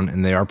had one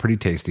and they are pretty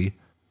tasty.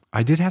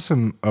 I did have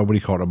some what do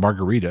you call it? A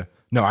margarita.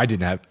 No, I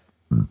didn't have.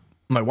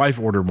 My wife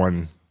ordered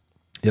one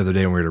the other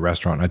day when we were at a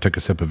restaurant. And I took a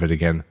sip of it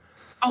again.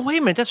 Oh, wait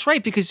a minute. That's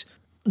right, because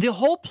the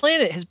whole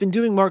planet has been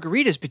doing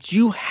margaritas, but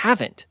you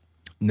haven't.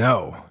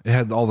 No, it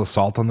had all the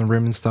salt on the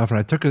rim and stuff, and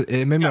I took it.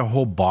 It made my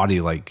whole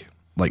body like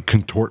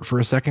contort for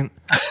a second,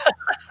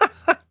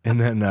 and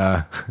then and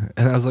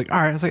I was like,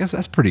 all right, I was like,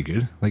 that's pretty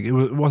good. Like it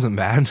wasn't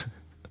bad.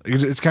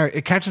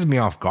 It catches me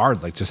off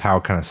guard, like just how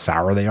kind of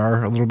sour they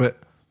are a little bit.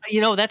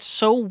 You know, that's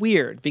so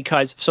weird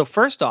because so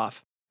first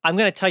off, I'm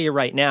going to tell you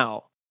right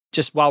now,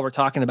 just while we're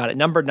talking about it,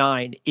 number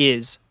 9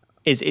 is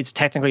it's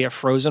technically a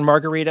frozen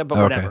margarita, but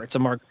whatever, Okay. it's a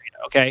margarita.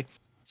 Okay,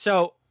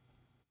 so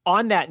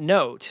on that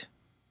note.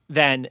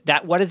 Then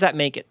what does that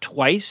make it?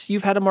 Twice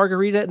you've had a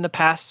margarita in the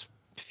past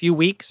few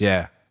weeks?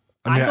 Yeah,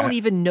 I don't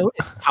even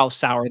notice how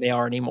sour they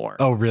are anymore.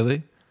 Oh,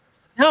 really?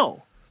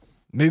 No.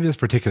 Maybe this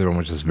particular one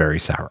was just very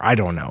sour. I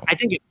don't know. I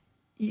think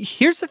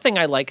here's the thing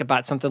I like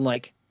about something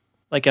like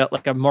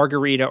a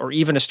margarita or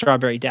even a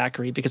strawberry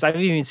daiquiri, because I've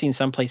even seen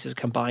some places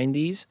combine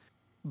these.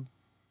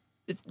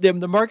 The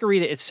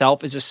margarita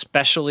itself is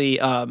especially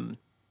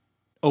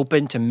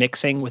open to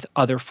mixing with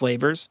other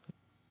flavors.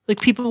 Like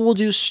people will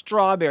do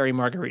strawberry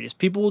margaritas.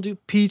 People will do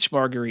peach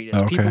margaritas.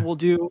 Okay.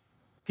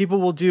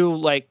 People will do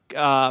like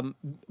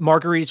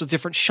margaritas with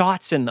different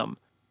shots in them.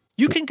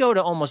 You can go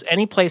to almost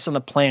any place on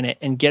the planet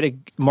and get a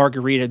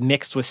margarita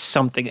mixed with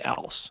something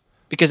else,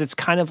 because it's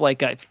kind of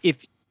like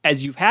if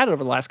as you've had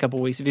over the last couple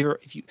of weeks,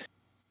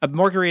 a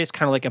margarita is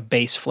kind of like a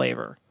base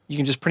flavor. You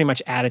can just pretty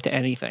much add it to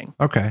anything.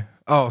 Okay.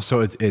 Oh,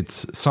 so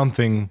it's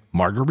something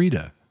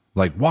margarita,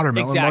 like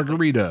watermelon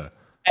margarita.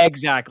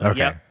 Exactly. Okay.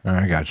 Yep. All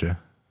right, gotcha.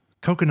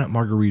 Coconut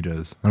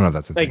margaritas. I don't know if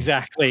that's a thing.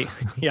 Exactly.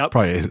 Yep.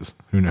 Probably is.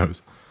 Who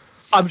knows?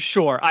 I'm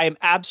sure. I am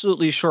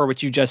absolutely sure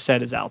what you just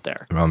said is out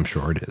there. I'm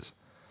sure it is.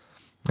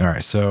 All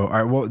right.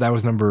 Well, that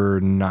was number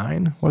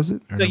 9, was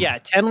it? So yeah,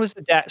 10 was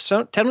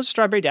 10 was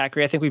strawberry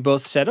daiquiri. I think we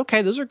both said,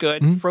 okay, those are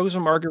good. Mm-hmm.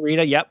 Frozen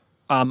margarita. Yep.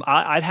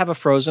 I'd have a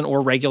frozen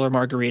or regular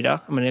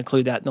margarita. I'm going to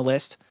include that in the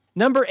list.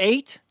 Number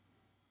 8.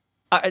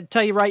 I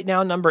tell you right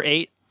now, number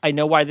 8. I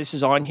know why this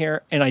is on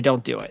here, and I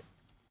don't do it.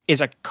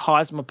 Is a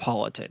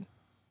Cosmopolitan.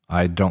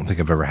 I don't think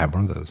I've ever had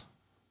one of those.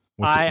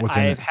 What's in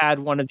I've it? had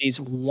one of these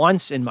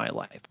once in my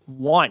life.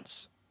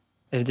 Once.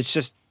 And it's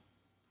just,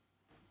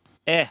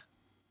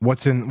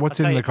 What's in tell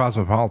the you.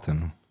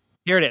 Cosmopolitan?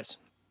 Here it is.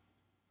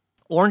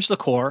 Orange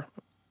liqueur,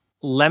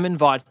 lemon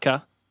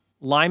vodka,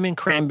 lime and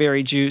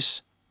cranberry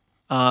juice,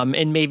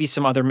 and maybe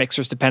some other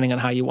mixers depending on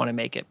how you want to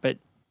make it. But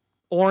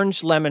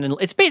orange, lemon, and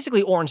it's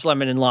basically orange,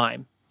 lemon, and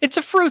lime. It's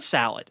a fruit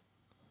salad.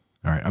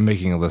 All right, I'm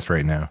making a list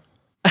right now.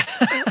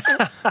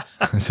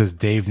 It says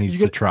Dave needs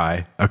to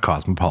try a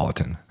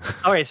Cosmopolitan.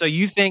 All right, so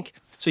you think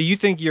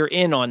you're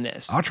in on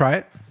this? I'll try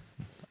it.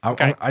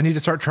 Okay. I need to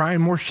start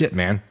trying more shit,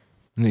 man.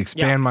 I need to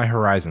expand my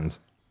horizons.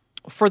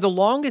 For the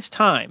longest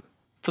time,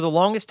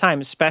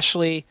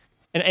 especially,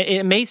 and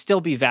it may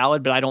still be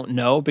valid, but I don't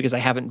know because I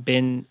haven't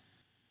been,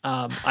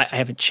 I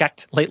haven't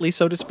checked lately,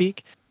 so to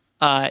speak.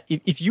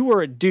 If you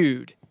were a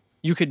dude,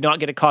 you could not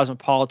get a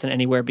Cosmopolitan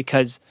anywhere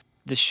because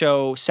the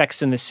show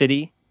Sex and the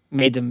City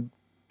made them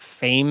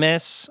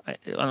famous,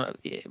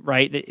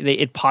 right?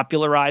 It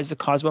popularized the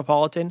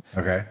Cosmopolitan.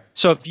 Okay.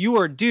 So if you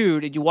were a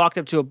dude and you walked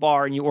up to a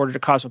bar and you ordered a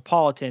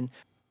Cosmopolitan,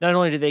 not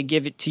only did they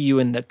give it to you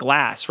in the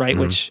glass, right?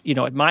 Mm-hmm. Which,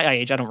 at my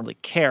age, I don't really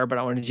care,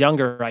 but when I was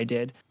younger, I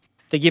did.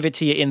 They give it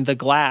to you in the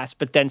glass,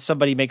 but then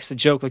somebody makes the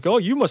joke like, oh,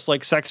 you must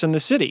like Sex in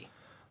the City.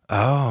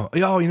 Oh,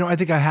 I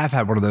think I have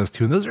had one of those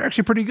too, and those are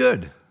actually pretty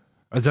good.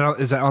 Is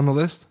that on the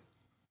list?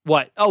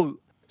 What? Oh,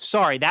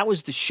 sorry. That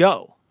was the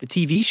show, the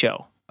TV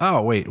show.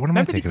 Oh, wait. What am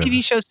I Remember thinking the TV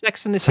of? show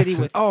Sex in the City?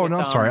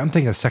 Sorry. I'm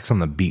thinking of Sex on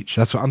the Beach.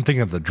 That's what I'm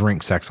thinking of, the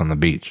drink Sex on the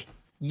Beach.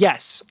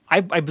 Yes.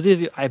 I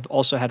believe I've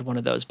also had one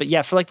of those. But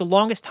yeah, for like the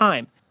longest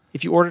time,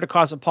 if you ordered a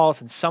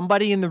Cosmopolitan,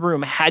 somebody in the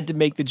room had to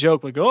make the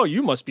joke like, oh,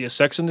 you must be a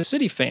Sex in the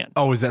City fan.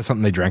 Oh, is that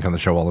something they drank on the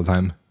show all the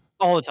time?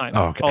 All the time.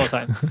 Oh, okay. All the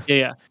time.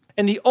 Yeah.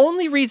 And the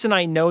only reason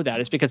I know that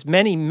is because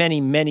many, many,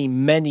 many,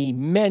 many,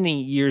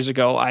 many years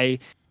ago, I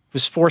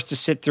was forced to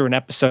sit through an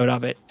episode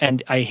of it,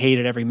 and I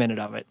hated every minute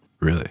of it.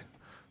 Really?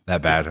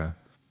 That bad, huh?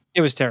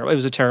 It was terrible. It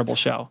was a terrible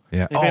show.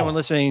 Yeah. If anyone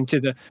listening to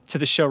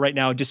the show right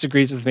now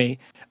disagrees with me,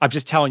 I'm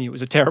just telling you, it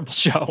was a terrible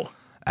show.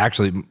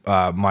 Actually,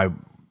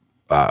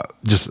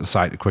 just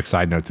a quick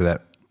side note to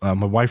that.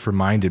 My wife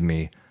reminded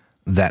me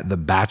that The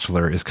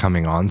Bachelor is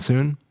coming on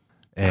soon.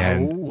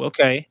 And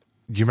okay.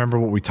 do you remember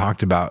what we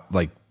talked about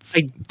like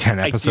 10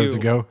 episodes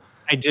ago?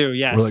 I do,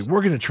 yes. We're like,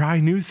 we're going to try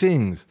new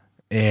things.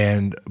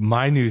 And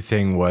my new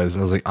thing was,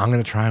 I was like, I'm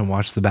going to try and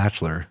watch The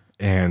Bachelor.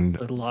 And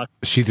good luck.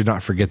 She did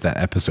not forget that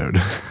episode.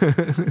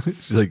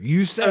 She's like,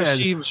 you said. So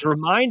she was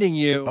reminding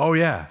you. Oh,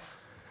 yeah.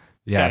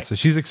 Yeah. Okay. So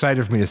she's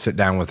excited for me to sit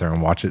down with her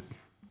and watch it.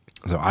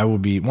 So I will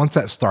be, once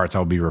that starts,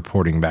 I'll be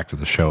reporting back to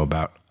the show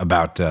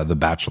about The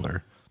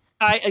Bachelor.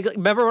 I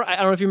remember, I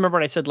don't know if you remember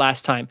what I said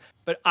last time,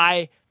 but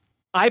I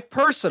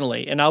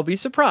personally, and I'll be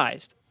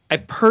surprised, I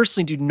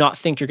personally do not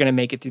think you're going to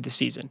make it through the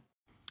season.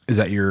 Is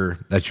that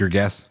that's your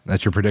guess?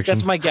 That's your prediction?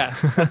 That's my guess.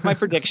 That's my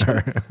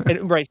prediction.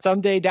 And, right.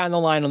 Someday down the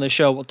line on the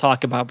show, we'll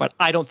talk about, but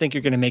I don't think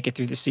you're going to make it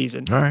through the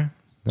season. All right.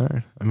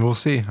 I mean, we'll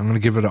see. I'm going to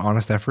give it an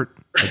honest effort.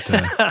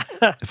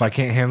 But, if I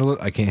can't handle it,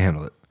 I can't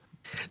handle it.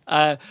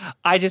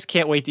 I just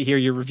can't wait to hear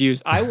your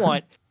reviews. I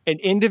want an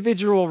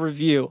individual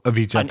review of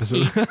each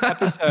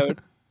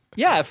episode.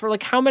 Yeah, for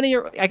like how many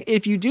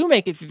if you do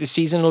make it through the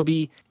season, it'll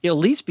at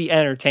least be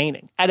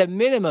entertaining. At a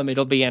minimum,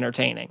 it'll be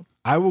entertaining.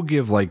 I will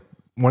give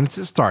once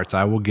it starts,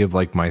 I will give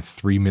like my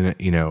 3-minute,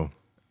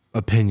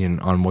 opinion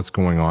on what's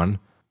going on.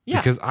 Yeah.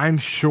 Because I'm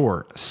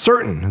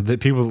certain that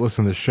people that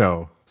listen to the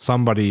show,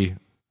 somebody,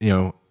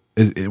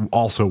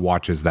 also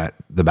watches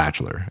The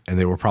Bachelor, and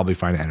they will probably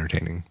find it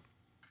entertaining.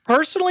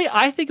 Personally,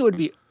 I think it would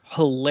be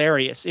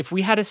hilarious if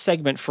we had a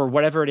segment for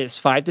whatever it is,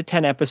 5 to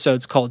 10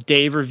 episodes called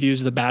Dave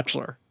Reviews The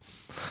Bachelor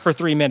for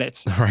 3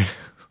 minutes. Right.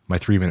 My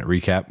 3-minute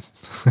recap.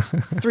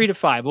 3 to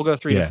 5. We'll go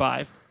 3 to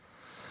 5.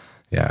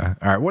 Yeah.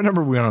 All right. What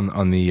number are we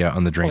on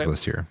the drink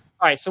list here?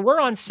 All right. So we're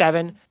on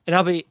 7, and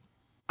I'll be,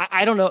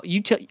 I don't know.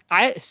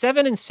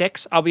 7 and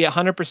 6, I'll be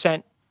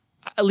 100%.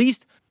 At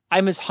least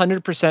I'm as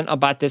 100%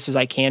 about this as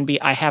I can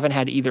be. I haven't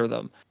had either of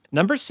them.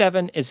 Number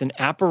 7 is an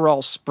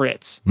Aperol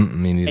Spritz.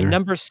 Me neither. And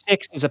number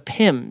 6 is a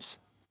Pimm's.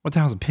 What the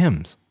hell is a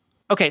Pimm's?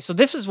 Okay, so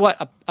this is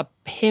what a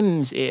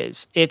Pimm's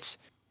is. It's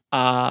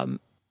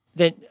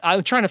that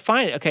I'm trying to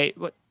find it. Okay,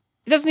 it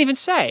doesn't even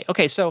say.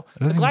 Okay, so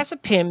the glass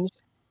of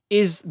Pimm's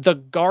is the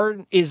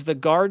garden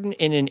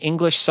in an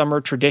English summer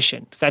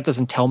tradition. That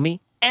doesn't tell me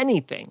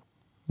anything.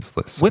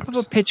 Whip up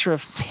a picture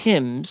of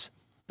Pimm's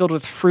filled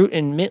with fruit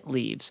and mint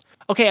leaves.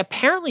 Okay,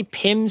 apparently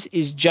Pimm's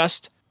is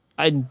just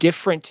a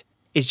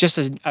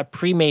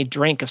pre-made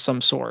drink of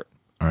some sort.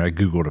 All right, I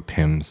googled a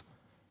Pimm's.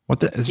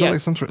 Is there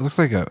like some sort? It looks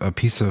like a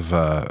piece of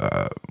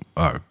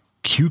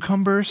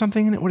cucumber or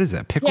something in it. What is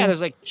that? Pickle? Yeah,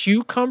 there's like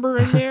cucumber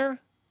in there.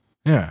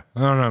 Yeah, I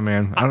don't know,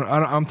 man.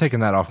 I'm taking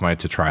that off my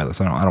to try list.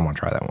 I don't want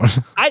to try that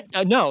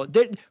one. No.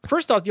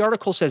 First off, the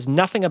article says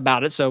nothing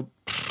about it, so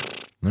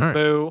right.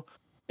 Boo.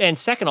 And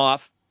second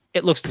off,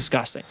 it looks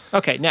disgusting.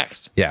 Okay,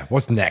 next. Yeah,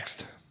 what's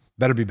next?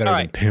 Better be better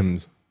than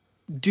Pimm's.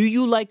 Do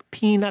you like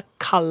pina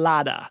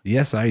colada?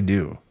 Yes, I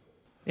do.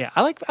 Yeah,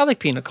 I like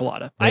pina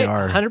colada. They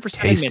are 100%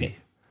 tasty. Admit it.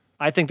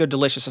 I think they're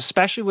delicious,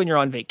 especially when you're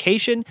on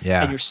vacation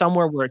and you're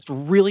somewhere where it's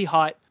really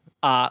hot,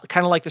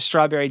 kind of like the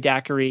strawberry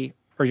daiquiri,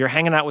 or you're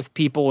hanging out with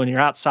people and you're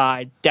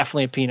outside.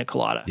 Definitely a pina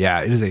colada.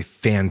 Yeah, it is a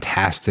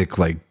fantastic,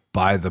 like,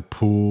 by the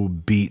pool,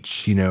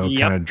 beach,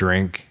 kind of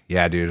drink.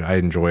 Yeah, dude, I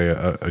enjoy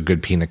a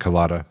good pina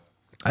colada.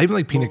 I even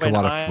like pina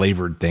colada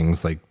flavored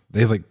things. Like, they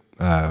have like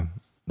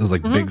those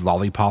like big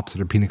lollipops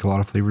that are pina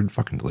colada flavored.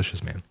 Fucking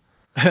delicious, man.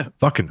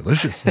 Fucking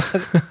delicious.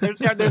 There's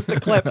the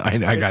clip. I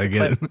gotta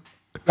get it.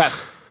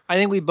 Yes. I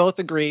think we both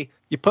agree.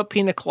 You put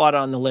pina colada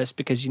on the list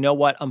because you know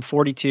what? I'm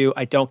 42.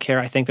 I don't care.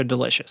 I think they're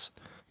delicious.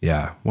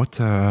 Yeah. What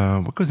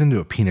goes into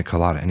a pina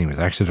colada anyways?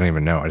 I actually don't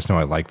even know. I just know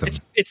I like them.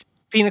 It's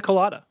pina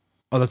colada.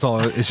 Oh, that's all.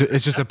 It's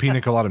just a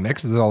pina colada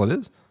mix. Is that all it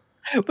is?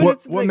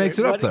 But what makes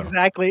it up though?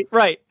 Exactly.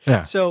 Right.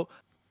 Yeah. So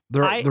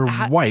they're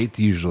white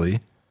usually.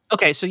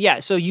 Okay. So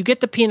yeah. So you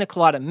get the pina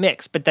colada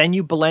mix, but then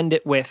you blend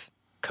it with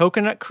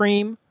coconut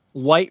cream,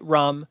 white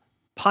rum,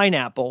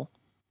 pineapple,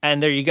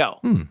 and there you go.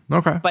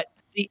 Okay. But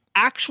the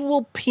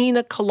actual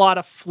pina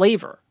colada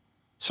flavor.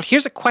 So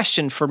here's a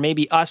question for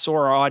maybe us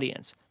or our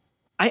audience.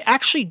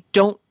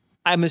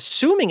 I'm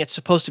assuming it's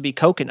supposed to be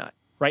coconut,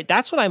 right?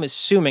 That's what I'm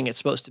assuming it's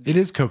supposed to be. It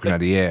is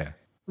coconutty, yeah.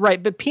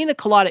 Right, but pina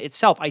colada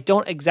itself, I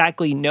don't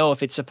exactly know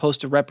if it's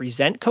supposed to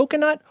represent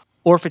coconut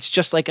or if it's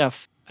just like an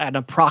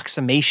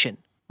approximation,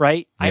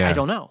 right? Yeah. I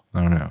don't know.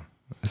 I don't know.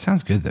 It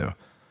sounds good though.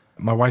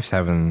 My wife's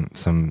having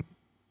some,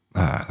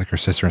 like her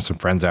sister and some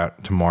friends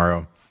out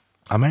tomorrow.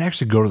 I might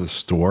actually go to the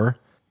store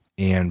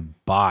and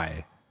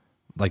buy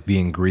like the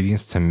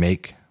ingredients to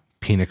make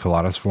pina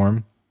coladas for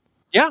them.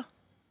 Yeah.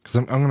 Because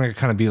I'm going to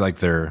kind of be like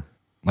their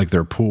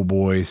pool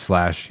boy /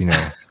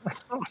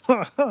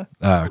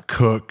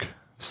 cook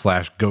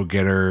 / go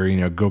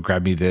getter, go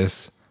grab me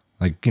this.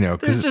 Like,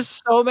 there's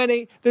just so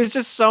many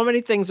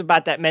things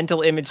about that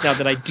mental image now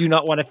that I do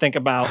not want to think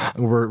about.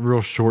 We're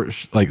real short,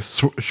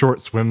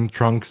 short swim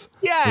trunks.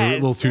 Yeah. A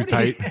little too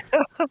tight.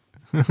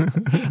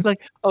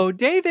 Like, oh,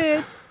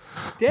 David.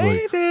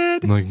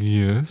 Like,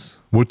 yes.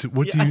 What do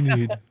you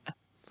need?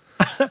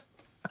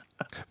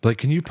 Like,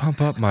 can you pump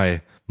up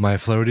my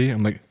floaty?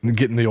 I'm like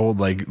getting the old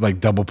like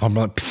double pump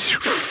up.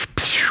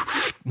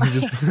 And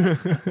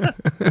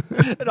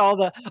all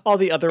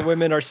the other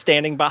women are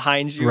standing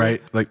behind you,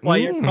 right, like while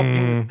you're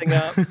pumping this thing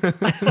up.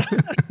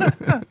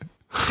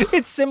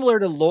 It's similar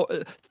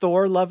to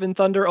Thor: Love and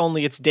Thunder,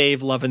 only it's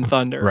Dave Love and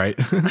Thunder. right.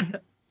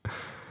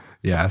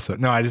 Yeah. So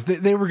no,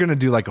 they were gonna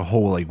do like a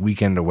whole like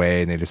weekend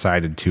away, and they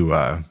decided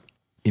to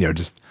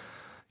just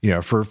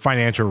for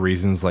financial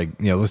reasons, like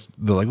let's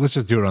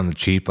just do it on the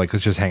cheap. Like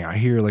let's just hang out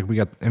here. Like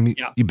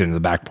you've been to the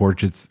back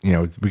porch. It's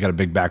we got a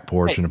big back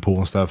porch and a pool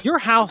and stuff. Your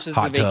house is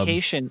a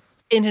vacation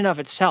in and of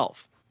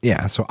itself.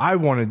 Yeah. So I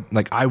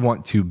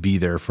want to be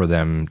there for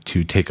them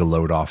to take a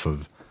load off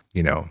of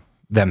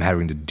them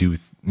having to do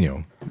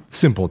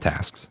simple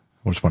tasks.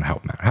 I just want to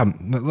help them out.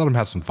 Let them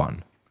have some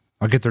fun.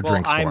 I'll get their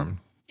drinks for them.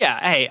 Yeah.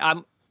 Hey,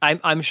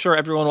 I'm sure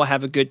everyone will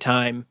have a good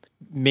time.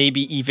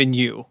 Maybe even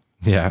you.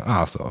 Yeah,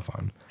 I'll still have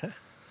fun.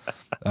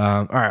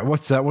 All right,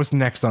 what's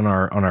next on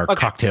our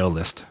cocktail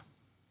list?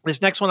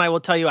 This next one, I will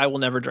tell you, I will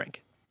never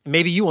drink.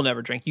 Maybe you will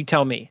never drink. You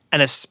tell me. An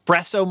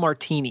espresso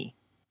martini.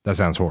 That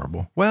sounds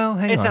horrible. Well,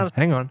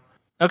 hang on.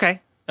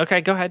 Okay,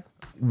 go ahead.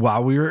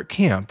 While we were at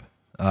camp,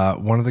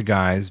 one of the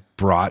guys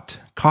brought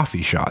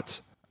coffee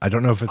shots. I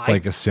don't know if it's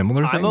like a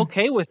similar thing. I'm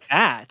okay with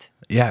that.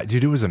 Yeah,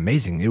 dude, it was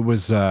amazing. It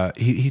was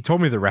he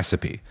told me the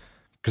recipe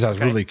because I was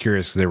really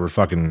curious because they were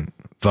fucking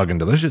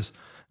delicious.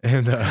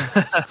 And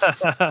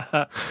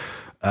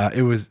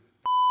it was.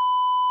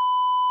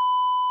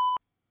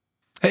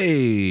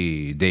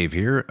 Hey, Dave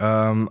here.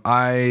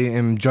 I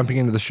am jumping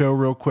into the show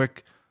real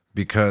quick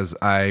because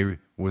I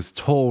was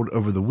told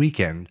over the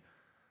weekend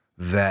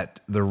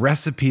that the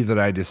recipe that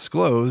I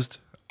disclosed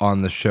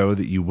on the show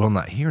that you will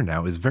not hear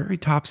now is very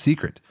top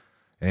secret.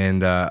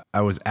 And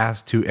I was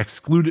asked to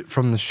exclude it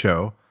from the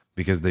show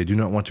because they do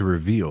not want to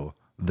reveal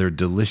their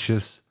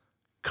delicious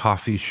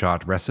coffee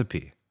shot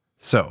recipe.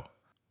 So,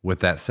 with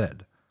that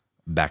said,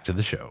 back to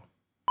the show.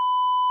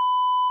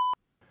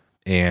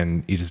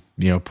 And you just,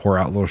 pour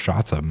out little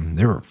shots of them.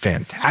 They were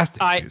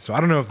fantastic. So I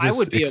don't know if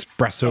this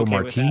espresso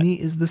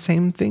martini is the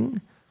same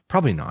thing.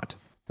 Probably not.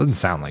 Doesn't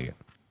sound like it.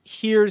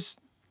 Here's,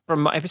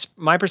 from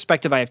my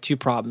perspective, I have two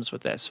problems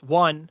with this.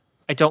 One,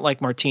 I don't like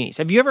martinis.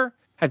 Have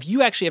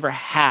you actually ever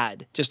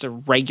had just a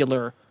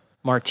regular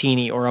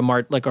martini or a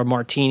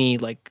martini?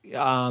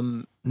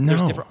 No.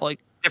 There's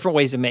different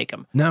ways to make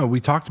them. No,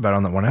 we talked about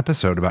on that one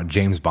episode about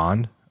James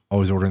Bond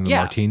always ordering the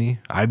martini.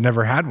 I'd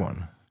never had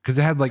one because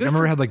it had I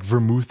remember it had like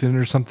vermouth in it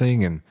or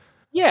something. And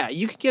yeah,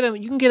 you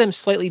can get them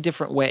slightly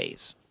different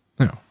ways.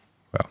 No,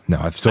 well,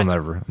 no, I've still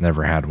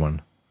never had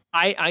one.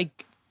 I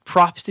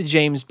props to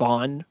James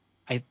Bond.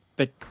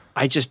 But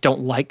I just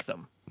don't like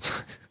them.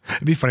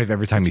 It'd be funny if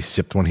every time he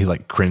sipped one, he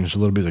like cringed a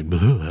little bit. He's like,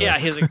 bleh. Yeah,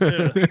 he's like,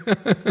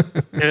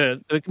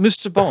 like,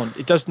 Mr. Bond,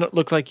 it does not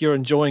look like you're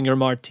enjoying your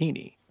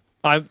martini.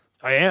 I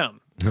am.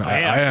 I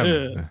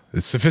am.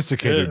 It's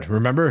sophisticated,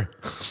 remember?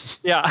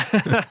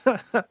 Yeah.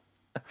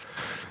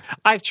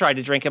 I've tried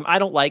to drink them. I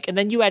don't like. And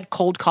then you add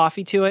cold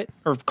coffee to it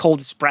or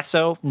cold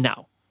espresso.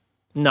 No,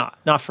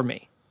 not for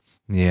me.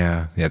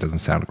 Yeah, it doesn't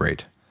sound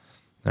great.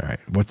 All right,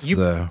 what's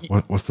the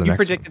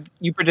next one?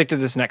 You predicted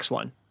this next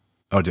one.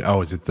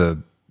 Is it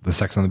the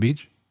Sex on the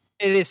Beach?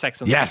 It is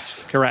Sex on the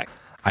Beach. Correct.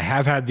 I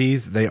have had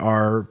these. They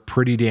are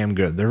pretty damn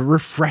good. They're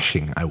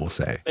refreshing, I will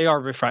say. They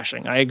are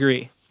refreshing. I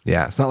agree.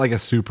 Yeah, it's not like a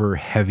super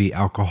heavy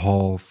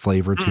alcohol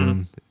flavor to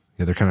them.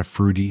 Yeah, they're kind of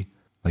fruity.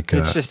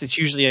 It's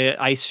usually an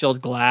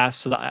ice-filled glass,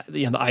 so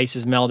the ice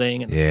is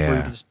melting and the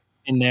fruit is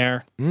in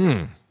there.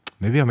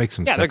 Maybe I'll make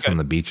some Sex on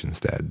the Beach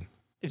instead.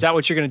 Is that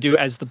what you're going to do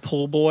as the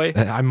pool boy?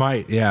 I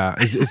might, yeah.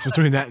 It's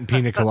between that and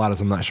pina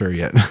coladas. I'm not sure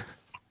yet.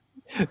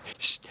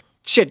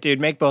 Shit, dude,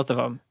 make both of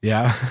them.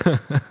 Yeah.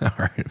 All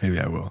right, maybe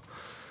I will.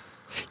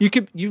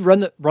 You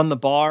run the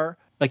bar.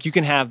 Like you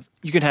can have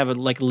a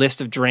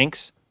list of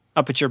drinks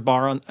up at your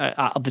bar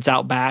that's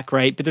out back,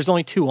 right? But there's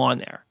only 2 on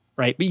there,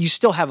 right? But you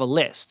still have a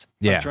list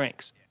of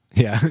drinks.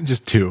 Yeah,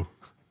 just 2.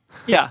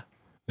 Yeah.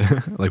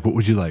 Like, what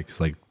would you like? It's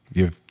like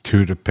you have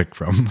 2 to pick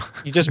from.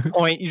 You just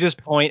point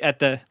at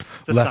the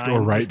left sign.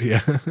 or right.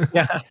 Yeah.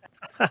 Yeah.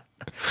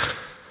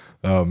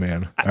 Oh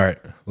man. All right.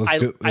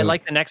 I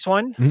like the next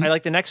one. Mm-hmm. I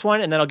like the next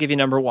one, and then I'll give you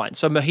number 1.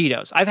 So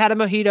mojitos. I've had a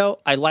mojito.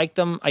 I like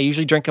them. I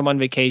usually drink them on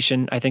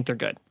vacation. I think they're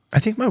good. I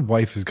think my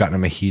wife has gotten a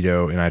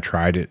mojito, and I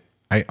tried it.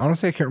 I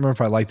honestly can't remember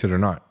if I liked it or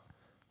not.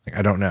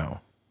 I don't know.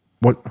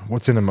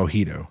 What's in a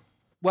mojito?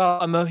 Well,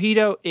 a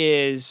mojito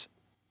is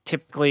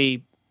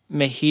typically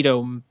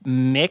mojito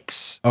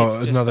mix.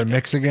 Oh, another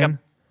mix again?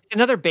 It's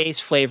another base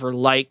flavor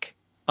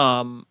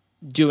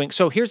doing.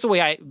 So here's the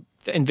way I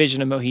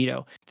envision a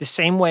mojito. The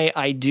same way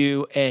I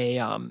do a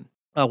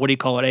what do you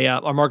call it?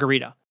 A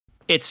margarita.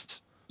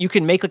 You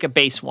can make like a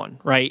base one,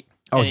 right?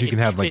 Oh, so you can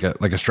have like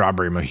a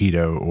strawberry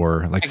mojito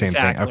or like same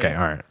thing. Okay,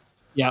 all right.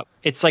 Yeah,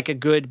 it's like a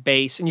good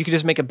base, and you can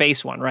just make a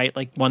base one, right?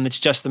 Like one that's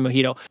just the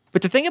mojito.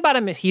 But the thing about a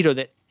mojito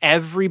that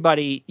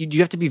everybody you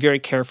have to be very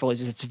careful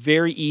is it's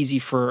very easy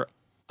for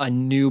a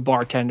new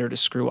bartender to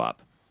screw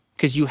up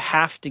because you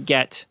have to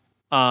get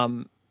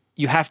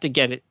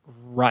it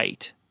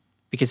right.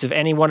 Because if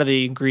any one of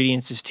the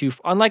ingredients is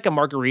unlike a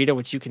margarita,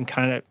 which you can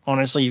kind of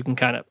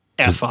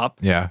F up.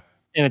 Yeah.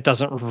 and it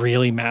doesn't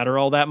really matter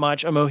all that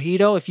much. A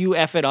mojito, if you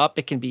F it up,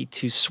 it can be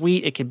too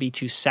sweet. It can be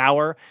too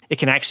sour. It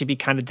can actually be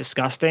kind of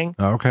disgusting.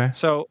 Oh, okay.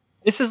 So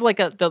this is like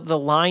the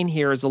line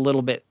here is a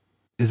little bit.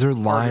 Is there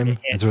lime?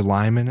 Is there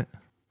lime in it?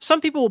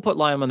 Some people will put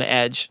lime on the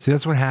edge. See,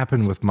 that's what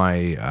happened with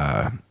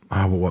my,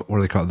 what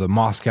do they call it? The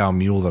Moscow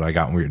Mule that I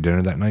got when we were at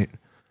dinner that night.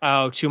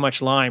 Oh, too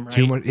much lime, right?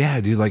 Too much.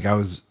 Yeah, dude. Like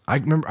I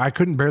remember I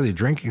couldn't barely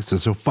drink it because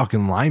it's so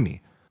fucking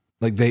limey.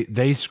 Like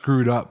they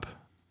screwed up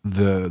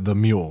the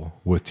mule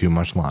with too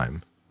much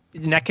lime.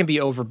 And that can be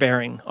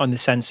overbearing on the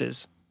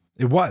senses.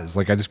 It was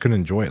like I just couldn't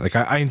enjoy it. Like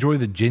I enjoy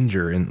the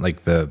ginger and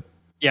like there's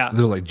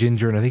like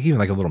ginger and I think even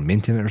like a little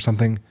mint in it or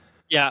something.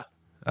 Yeah.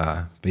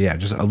 But yeah,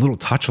 just a little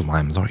touch of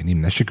lime is all you need.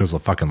 And that shit goes a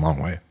fucking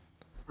long way.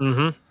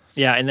 Mm-hmm.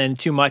 Yeah, and then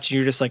too much,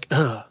 you're just like,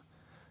 ugh.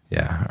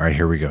 Yeah. All right,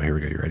 here we go. You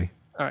ready?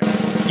 All right.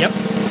 Yep.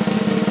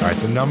 All right,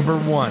 the number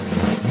one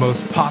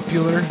most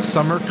popular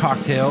summer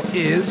cocktail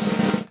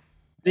is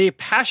the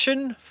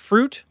passion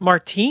fruit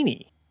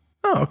martini.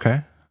 Oh,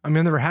 okay. I mean,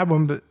 I've never had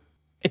one, but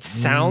it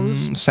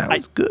sounds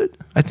good,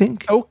 I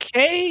think.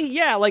 Okay,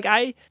 yeah. Like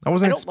I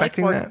wasn't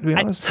expecting that, to be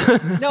honest.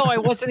 No, I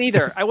wasn't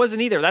either.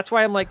 That's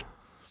why I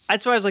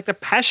was like the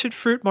passion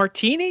fruit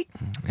martini?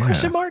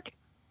 Question mark?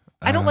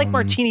 I don't like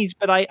martinis,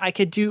 but I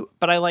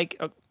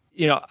like,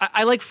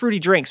 I like fruity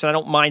drinks and I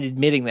don't mind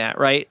admitting that,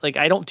 right? Like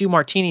I don't do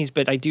martinis,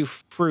 but I do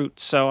fruit.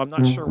 So I'm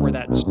not sure where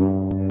that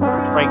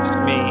ranks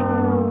me.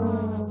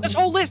 This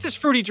whole list is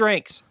fruity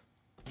drinks.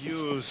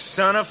 You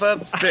son of a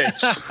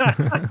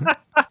bitch.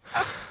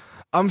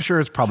 I'm sure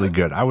it's probably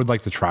good. I would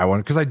like to try one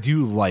because I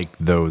do like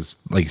those,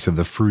 like you said,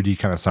 the fruity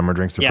kind of summer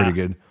drinks. They're pretty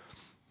good.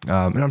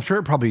 And I'm sure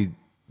it probably,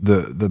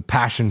 the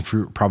passion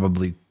fruit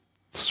probably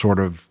sort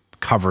of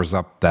covers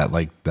up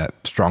that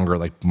stronger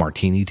like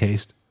martini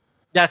taste.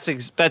 That's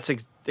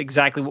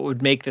exactly what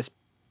would make this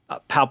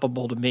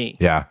palpable to me.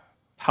 Yeah.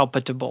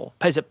 Palpable.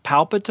 Is it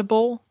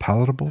palpable?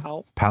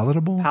 Palatable?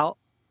 Palatable?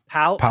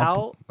 I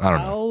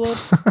don't know.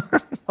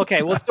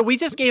 Okay, well, so we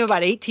just gave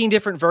about 18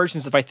 different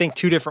versions of, I think,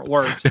 2 different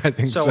words. I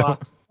think so.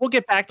 We'll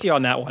get back to you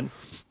on that one.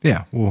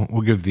 Yeah,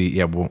 we'll give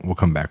we'll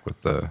come back with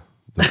the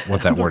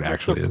what that word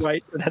actually is.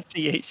 Right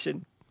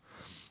pronunciation.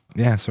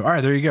 Yeah, so all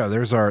right, there you go.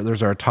 There's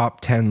our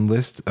top 10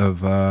 list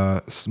of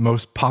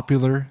most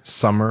popular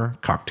summer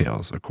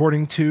cocktails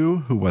according to,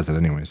 who was it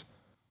anyways?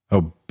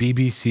 Oh,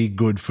 BBC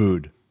Good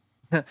Food.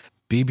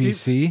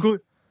 BBC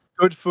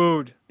Good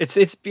Food. It's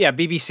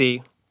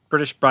BBC,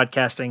 British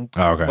Broadcasting,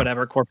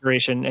 whatever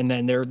corporation, and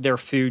then their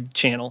food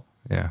channel.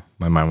 Yeah,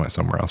 my mind went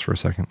somewhere else for a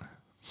second.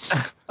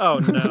 Oh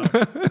no!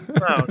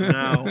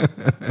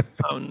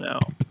 Oh no!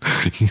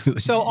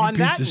 So on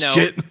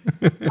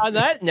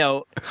that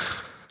note,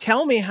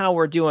 tell me how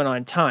we're doing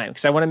on time,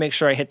 because I want to make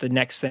sure I hit the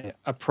next thing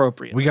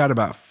appropriately. We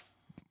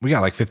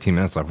got like 15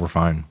 minutes left. We're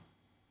fine.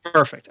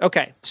 Perfect.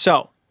 Okay.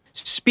 So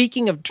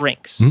speaking of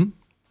drinks,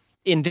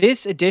 in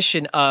this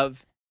edition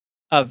of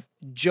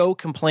Joe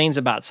Complains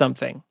About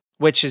Something,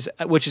 which is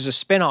a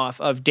spinoff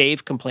of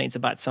Dave Complains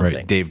About Something.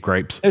 Right, Dave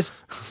Gripes.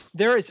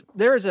 There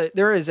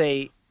is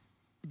a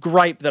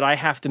gripe that I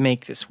have to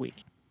make this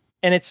week.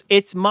 And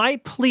it's my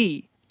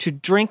plea to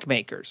drink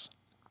makers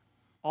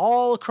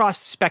all across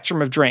the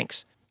spectrum of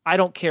drinks. I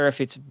don't care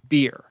if it's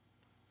beer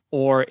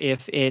or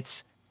if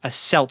it's a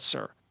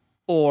seltzer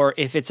or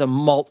if it's a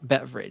malt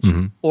beverage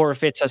or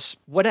if it's a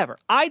whatever.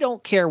 I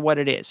don't care what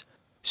it is.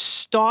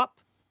 Stop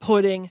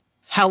putting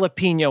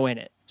jalapeno in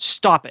it.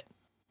 Stop it.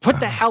 Put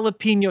the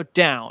jalapeno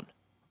down.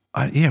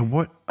 Yeah,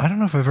 what? I don't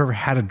know if I've ever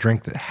had a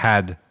drink that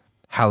had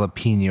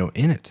jalapeno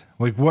in it.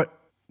 Like what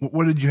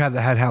did you have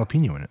that had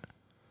jalapeno in it?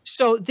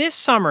 So this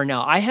summer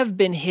now, I have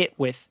been hit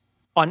with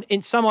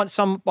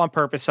some on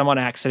purpose, some on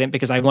accident,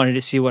 because I wanted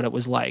to see what it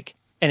was like.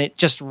 And it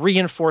just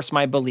reinforced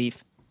my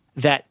belief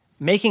that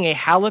making a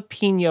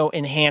jalapeno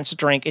enhanced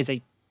drink is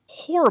a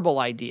horrible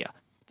idea.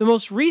 The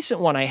most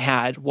recent one I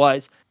had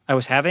was I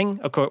was having,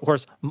 of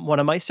course, one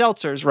of my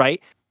seltzers, right?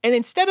 And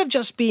instead of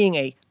just being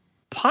a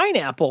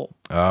pineapple,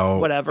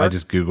 whatever. I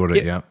just Googled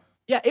it, yeah.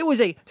 Yeah, it was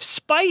a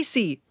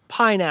spicy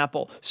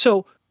pineapple.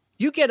 So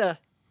you get a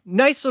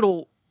nice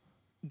little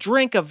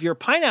drink of your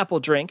pineapple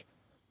drink,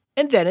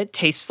 and then it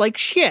tastes like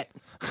shit.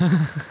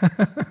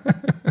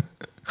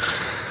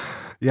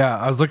 Yeah,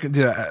 I was looking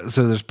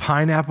so there's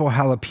pineapple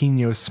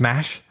jalapeno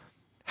smash,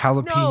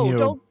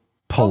 jalapeno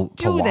don't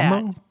do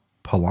that.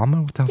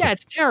 Palamo? What the hell? Yeah,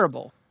 it's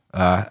terrible.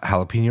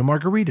 Jalapeno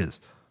margaritas,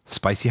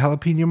 spicy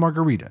jalapeno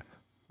margarita.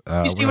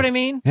 You see what I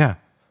mean? Yeah.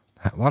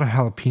 A lot of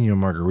jalapeno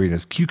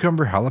margaritas.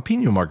 Cucumber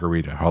jalapeno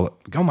margarita.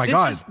 Oh my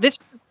God.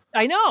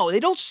 I know. They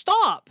don't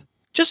stop.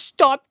 Just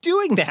stop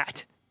doing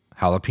that.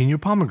 Jalapeno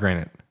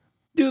pomegranate.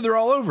 Dude, they're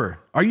all over.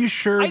 Are you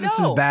sure this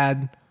is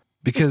bad?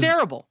 Because it's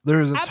terrible.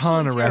 There's a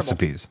ton of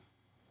recipes.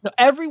 No,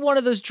 every one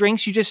of those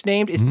drinks you just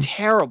named is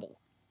terrible.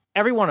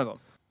 Every one of them.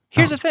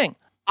 Here's the thing.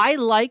 I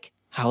like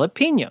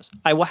jalapenos.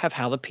 I will have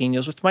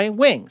jalapenos with my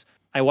wings.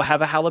 I will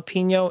have a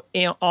jalapeno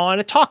on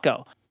a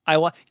taco.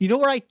 You know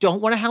where I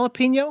don't want a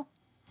jalapeno?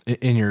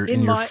 In your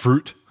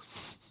fruit?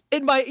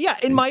 In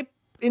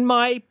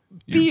my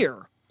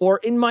beer or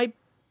in my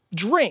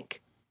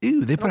drink.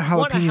 Ew, they put don't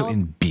want a jalapeno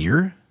in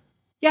beer?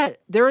 Yeah,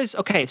 there is.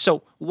 Okay,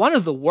 so one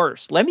of the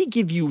worst. Let me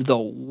give you the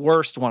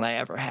worst one I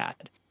ever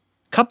had.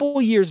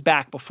 Couple years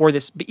back before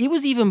this, it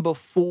was even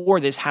before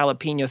this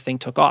jalapeno thing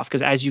took off,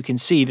 because as you can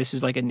see, this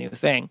is like a new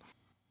thing.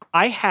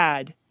 I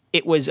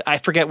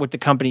forget what the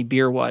company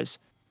beer was,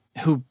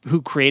 who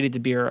created the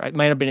beer. It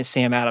might have been a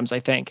Sam Adams, I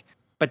think.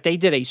 But they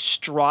did a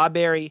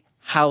strawberry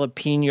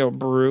jalapeno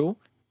brew,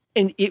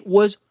 and it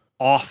was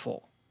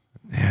awful.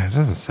 Yeah, it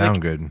doesn't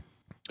sound good.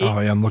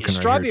 I'm looking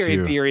strawberry right here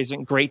too. beer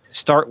isn't great to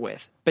start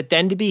with, but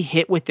then to be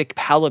hit with the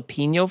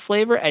jalapeno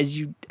flavor as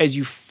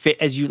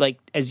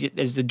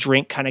the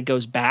drink kind of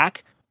goes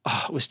back,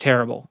 it was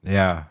terrible.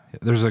 Yeah,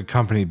 there's a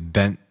company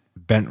Bent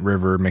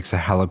River makes a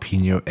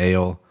jalapeno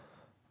ale.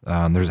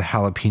 There's a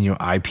jalapeno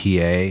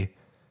IPA.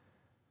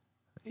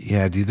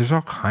 Yeah, dude, there's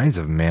all kinds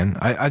of them, man.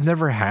 I've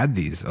never had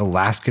these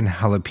Alaskan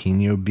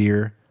jalapeno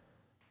beer.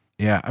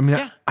 Yeah, I mean,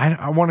 yeah.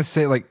 I want to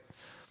say, like,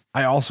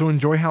 I also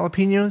enjoy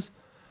jalapenos.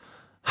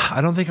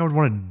 I don't think I would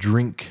want to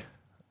drink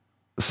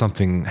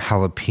something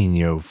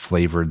jalapeno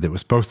flavored that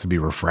was supposed to be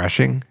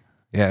refreshing.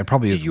 Yeah, it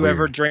probably is. Did you weird.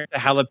 ever drink the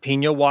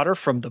jalapeno water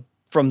from the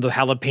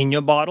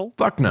jalapeno bottle?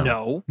 Fuck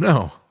no.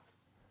 No.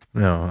 I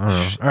don't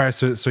know. All right,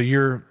 so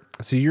your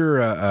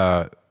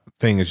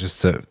thing is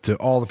just to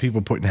all the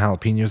people putting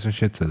jalapenos and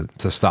shit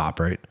to stop,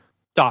 right?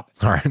 Stop.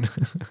 All right.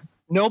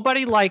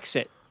 Nobody likes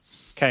it.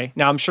 Okay.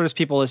 Now I'm sure there's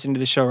people listening to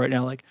the show right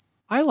now like,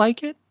 I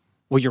like it.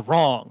 Well, you're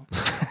wrong.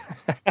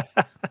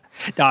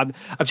 No, I'm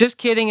just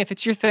kidding. If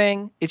it's your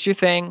thing, it's your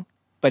thing,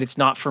 but it's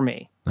not for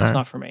me. It's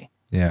not for me.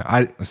 Yeah,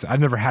 I've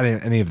never had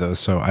any of those,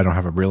 so I don't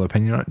have a real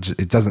opinion on it.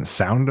 It doesn't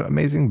sound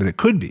amazing, but it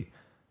could be.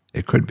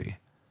 It could be.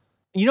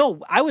 You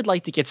know, I would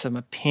like to get some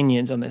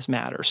opinions on this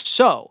matter.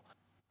 So,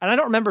 and I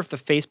don't remember if the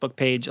Facebook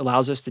page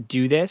allows us to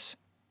do this,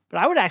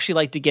 but I would actually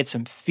like to get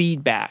some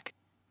feedback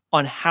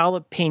on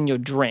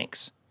jalapeno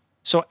drinks.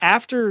 So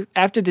after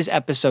this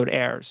episode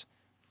airs,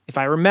 if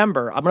I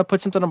remember, I'm going to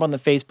put something up on the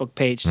Facebook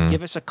page to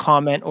give us a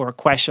comment or a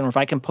question, or if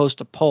I can post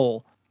a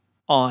poll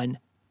on,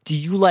 do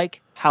you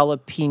like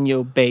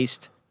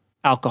jalapeno-based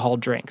alcohol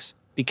drinks?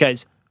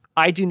 Because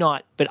I do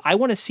not, but I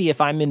want to see if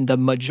I'm in the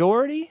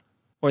majority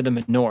or the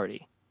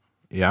minority.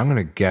 Yeah, I'm going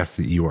to guess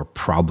that you are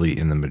probably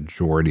in the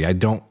majority. I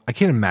can't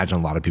imagine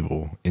a lot of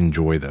people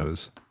enjoy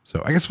those.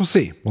 So I guess we'll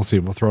see.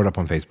 We'll throw it up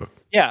on Facebook.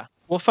 Yeah,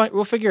 we'll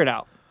figure it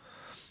out.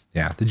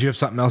 Yeah. Did you have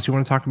something else you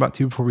want to talk about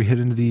too before we hit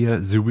into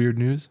the weird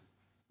news?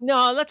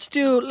 No,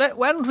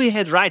 why don't we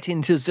head right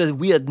into the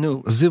weird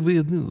news? The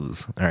weird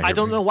news. All right, I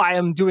don't know why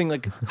I'm doing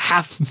like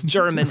half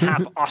German,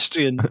 half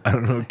Austrian. I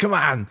don't know. Come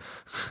on.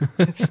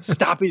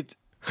 Stop it.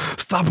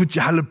 Stop with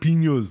your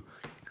jalapenos.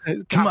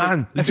 Come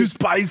on. They're too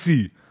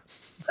spicy.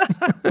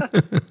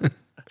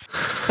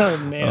 Oh,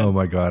 man. Oh,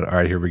 my God. All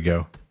right, here we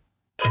go.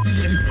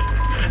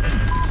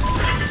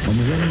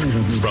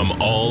 From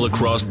all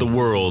across the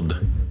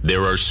world,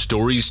 there are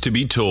stories to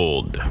be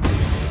told.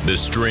 The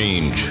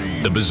strange,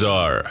 the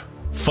bizarre,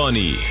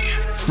 funny,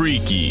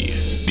 freaky,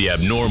 the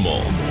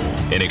abnormal,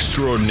 and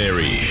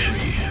extraordinary.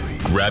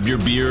 Grab your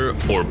beer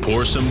or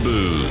pour some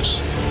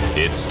booze.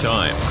 It's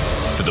time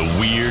for the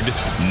Weird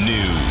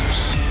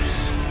News.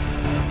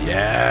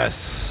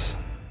 Yes.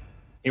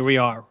 Here we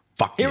are.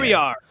 Fuck Here yeah. we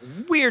are.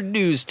 Weird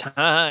news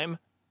time.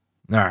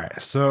 All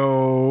right.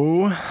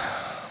 So,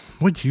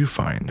 what'd you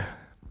find?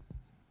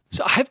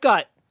 So I've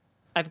got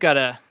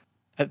a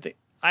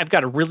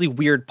really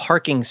weird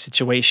parking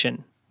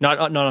situation.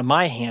 Not on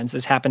my hands.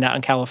 This happened out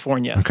in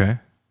California. Okay.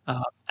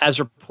 As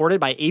reported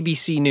by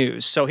ABC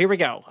News. So here we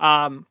go.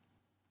 I'll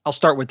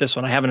start with this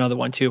one. I have another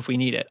one too if we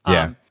need it.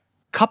 Yeah.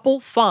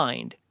 Couple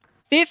fined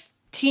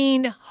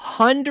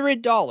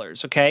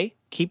 $1,500. Okay.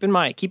 Keep in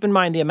mind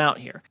the amount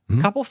here.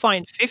 Mm-hmm. Couple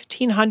fined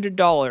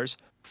 $1,500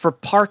 for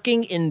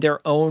parking in their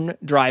own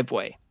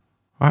driveway.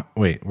 What?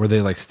 Wait, were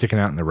they like sticking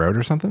out in the road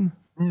or something?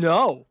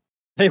 No,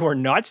 they were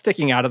not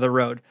sticking out of the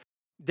road.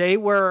 They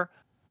were,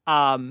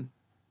 so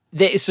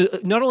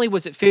not only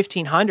was it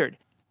 $1,500,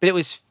 but it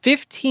was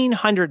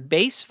 $1,500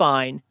 base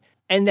fine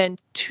and then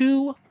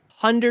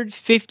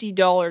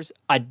 $250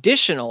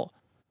 additional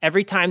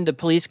every time the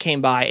police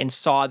came by and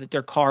saw that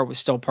their car was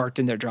still parked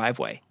in their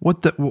driveway.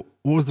 What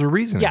was the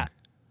reason? Yeah,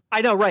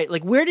 I know, right?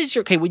 Like, when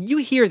you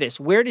hear this,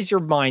 where does your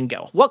mind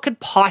go? What could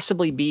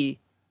possibly be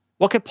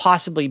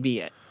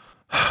it?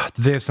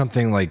 Did they have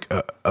something like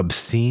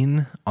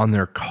obscene on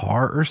their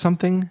car or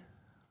something?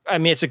 I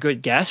mean, it's a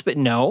good guess, but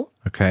no.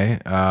 Okay.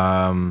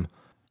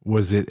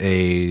 Was it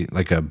I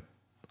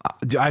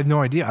have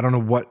no idea. I don't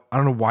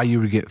know why you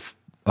would get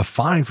a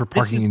fine for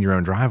parking in your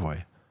own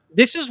driveway.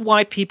 This is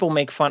why people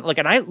make fun. Like,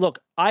 and I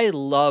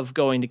love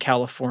going to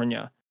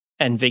California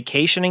and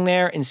vacationing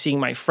there and seeing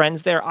my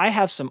friends there. I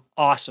have some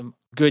awesome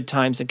good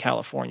times in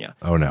California.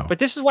 Oh no. But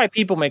this is why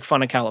people make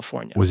fun of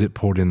California. Was it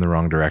pulled in the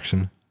wrong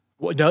direction?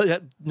 Well, no,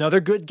 another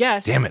good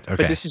guess. Damn it. Okay.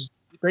 But this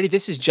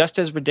is just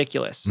as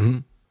ridiculous. Mm-hmm.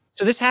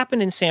 So this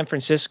happened in San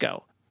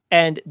Francisco,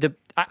 and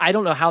I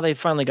don't know how they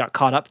finally got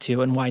caught up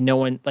to and why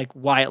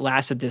why it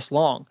lasted this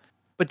long.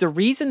 But the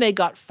reason they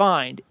got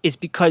fined is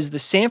because the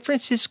San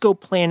Francisco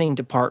Planning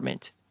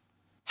Department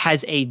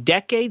has a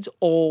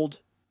decades-old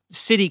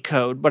city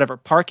code, whatever,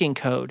 parking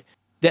code,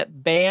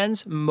 that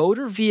bans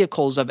motor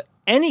vehicles of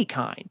any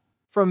kind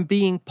from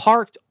being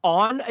parked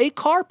on a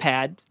car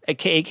pad,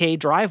 aka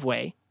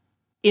driveway,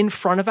 in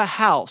front of a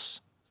house,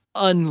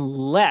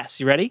 unless,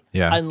 you ready?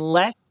 Yeah.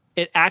 Unless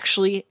it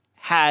actually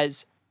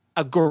has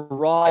a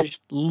garage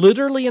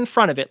literally in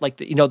front of it,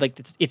 like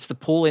it's the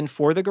pull in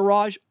for the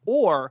garage,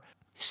 or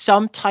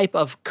some type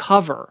of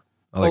cover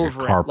Like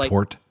over a it.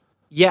 carport.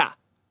 Yeah.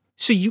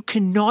 So you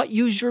cannot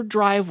use your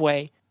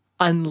driveway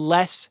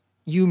unless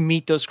you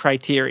meet those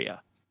criteria.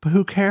 But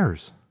who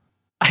cares?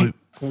 I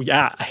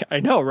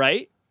know,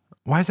 right?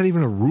 Why is that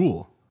even a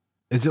rule?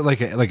 Is it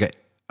like a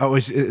oh,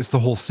 it's the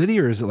whole city,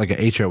 or is it like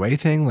a HOA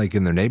thing, like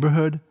in their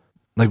neighborhood?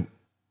 Like,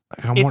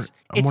 I'm It's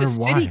a wondering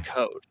city why.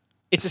 code.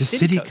 It's a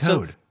city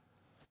code.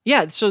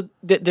 code. So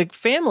the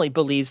family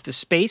believes the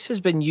space has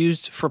been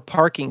used for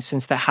parking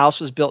since the house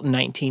was built in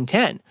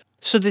 1910.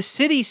 So the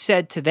city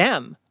said to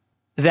them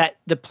that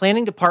the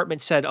planning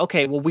department said,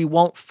 okay, well, we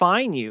won't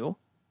fine you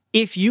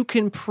if you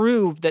can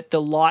prove that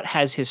the lot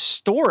has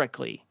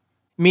historically,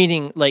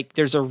 meaning like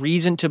there's a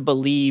reason to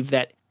believe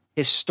that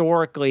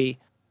historically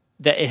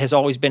that it has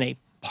always been a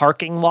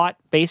parking lot,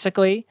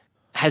 basically,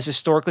 has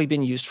historically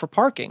been used for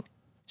parking.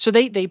 So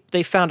they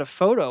found a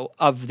photo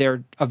of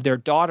their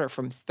daughter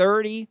from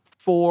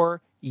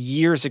 34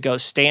 years ago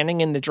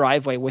standing in the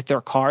driveway with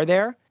their car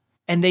there.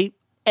 And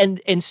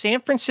in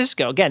San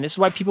Francisco, again, this is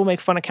why people make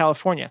fun of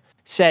California,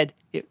 said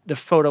the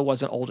photo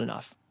wasn't old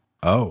enough.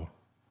 Oh,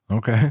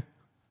 okay.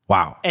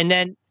 Wow. And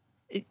then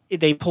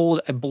they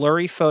pulled a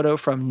blurry photo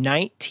from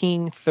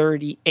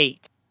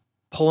 1938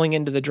 pulling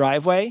into the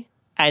driveway.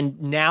 And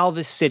now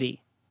the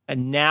city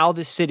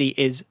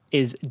is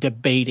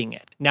debating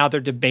it. Now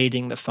they're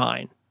debating the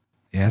fine.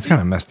 Yeah, it's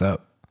kind of messed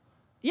up.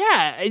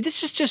 Yeah,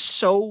 this is just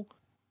so,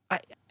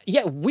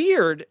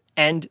 weird,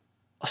 and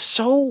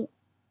so,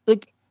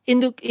 like,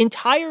 in the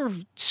entire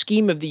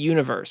scheme of the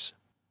universe,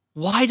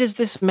 why does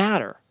this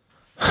matter?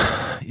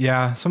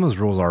 Yeah, some of those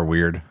rules are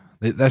weird.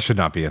 That should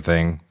not be a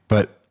thing.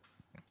 But,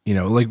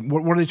 like,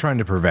 what are they trying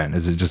to prevent?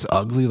 Is it just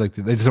ugly? Like,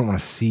 they just don't want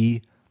to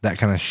see that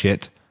kind of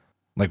shit?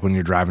 Like when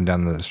you're driving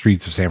down the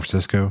streets of San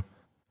Francisco?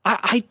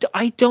 I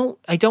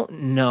don't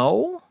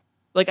know.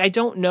 Like, I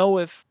don't know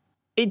if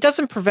it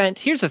doesn't prevent.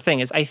 Here's the thing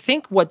is, I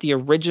think what the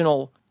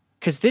original,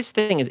 because this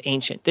thing is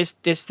ancient. This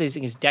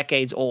thing is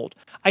decades old.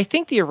 I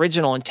think the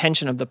original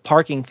intention of the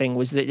parking thing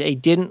was that they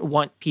didn't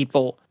want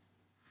people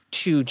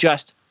to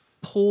just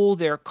pull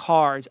their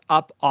cars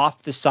up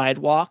off the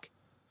sidewalk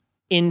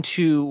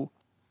into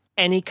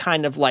any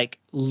kind of like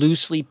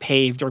loosely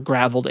paved or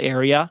graveled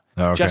area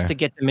just to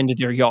get them into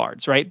their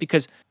yards, right?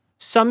 Because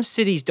some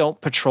cities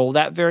don't patrol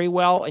that very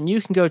well, and you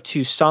can go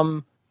to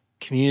some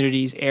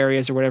communities,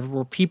 areas, or whatever,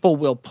 where people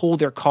will pull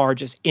their car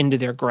just into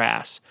their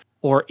grass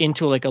or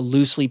into like a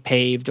loosely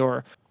paved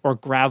or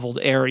graveled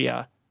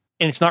area,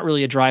 and it's not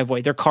really a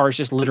driveway. Their car is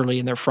just literally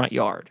in their front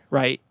yard,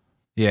 right?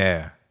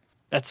 Yeah.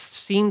 That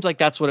seems like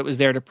that's what it was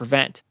there to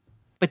prevent.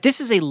 But this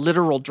is a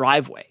literal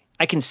driveway.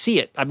 I can see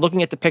it. I'm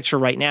looking at the picture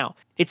right now.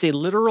 It's a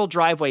literal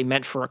driveway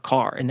meant for a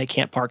car, and they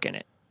can't park in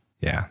it.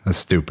 Yeah, that's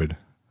stupid.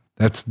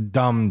 That's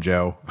dumb,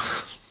 Joe.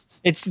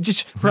 It's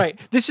just, right.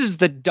 This is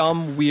the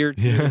dumb, weird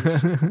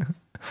news.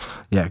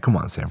 Yeah, come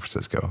on, San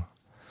Francisco.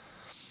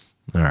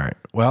 All right.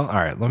 Well, all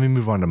right. Let me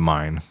move on to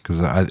mine,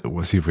 because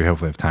we'll see if we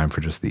hopefully have time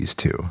for just these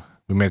two.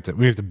 We have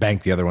to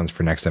bank the other ones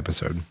for next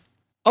episode.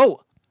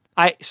 Oh,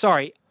 I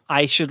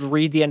should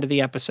read the end of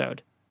the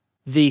episode.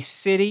 The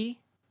city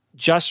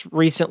just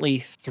recently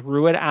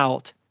threw it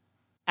out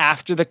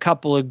after the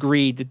couple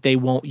agreed that they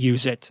won't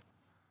use it.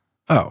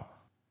 Oh,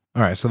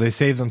 all right. So they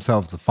saved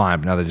themselves the fine,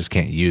 but now they just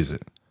can't use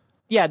it.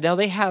 Yeah, now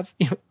they have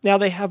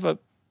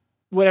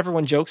what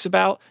everyone jokes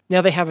about.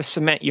 Now they have a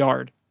cement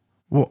yard.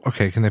 Well,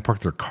 okay. Can they park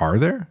their car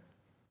there?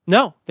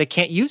 No, they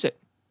can't use it.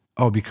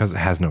 Oh, because it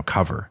has no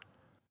cover.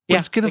 Yeah,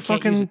 Let's get a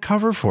fucking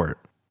cover for it.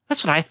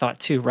 That's what I thought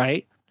too,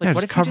 right? Like, Yeah,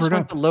 what just if you cover just it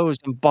went up. to Lowe's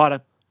and bought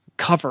a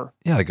cover?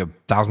 Yeah, like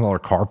 $1,000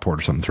 carport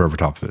or something, throw over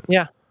top of it.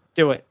 Yeah,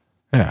 do it.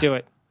 Yeah. Do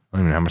it. I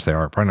don't know how much they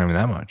are. Probably not even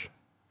that much.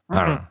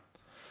 I don't know.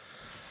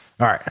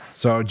 All right.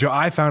 So, Joe,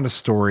 I found a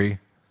story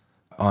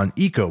on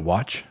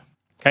EcoWatch.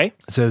 Okay.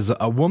 It says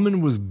a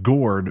woman was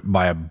gored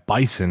by a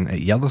bison at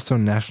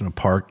Yellowstone National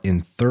Park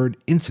in third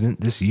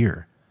incident this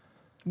year.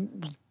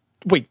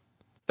 Wait,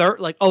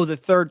 the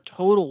third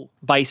total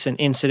bison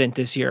incident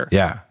this year.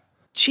 Yeah.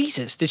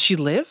 Jesus, did she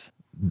live?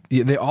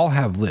 Yeah, they all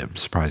have lived,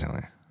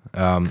 surprisingly.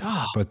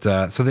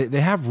 But so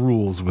they have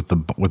rules with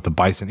the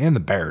bison and the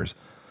bears.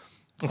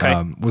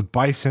 Okay. With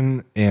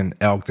bison and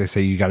elk, they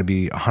say you got to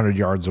be 100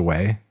 yards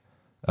away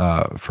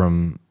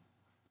from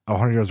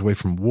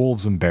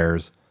wolves and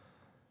bears,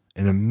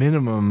 and a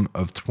minimum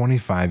of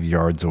 25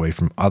 yards away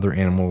from other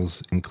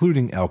animals,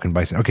 including elk and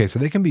bison. Okay, so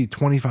they can be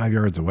 25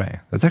 yards away.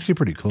 That's actually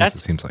pretty close, it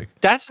seems like.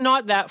 That's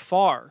not that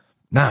far.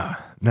 No,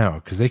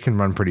 because they can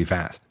run pretty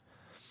fast.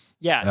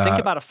 Yeah, think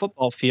about a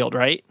football field,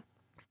 right?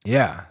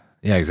 Yeah,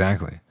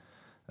 exactly.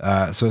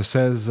 So it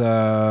says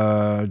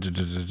a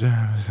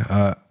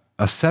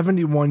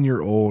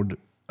 71-year-old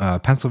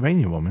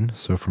Pennsylvania woman,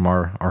 so from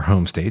our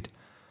home state.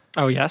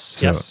 Oh, yes,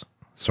 So, yes.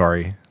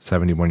 Sorry,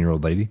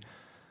 71-year-old lady.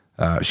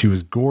 She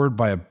was gored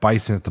by a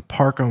bison at the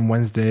park on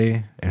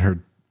Wednesday, and her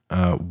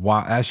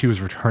as she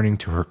was returning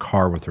to her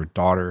car with her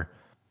daughter.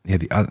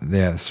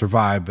 They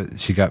survived, but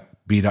she got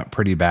beat up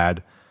pretty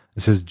bad.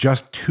 It says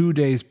just 2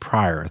 days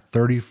prior, a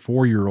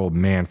 34-year-old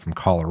man from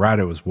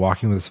Colorado was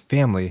walking with his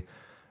family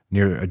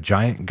near a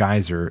giant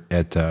geyser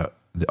at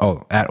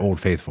Old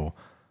Faithful.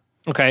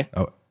 Okay.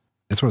 Oh,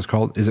 that's what it's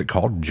called. Is it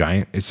called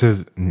Giant? It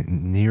says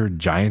near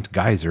Giant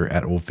Geyser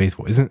at Old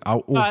Faithful. Isn't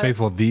Old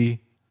Faithful the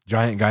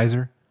Giant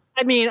Geyser?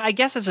 I mean, I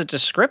guess it's a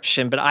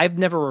description, but I've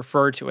never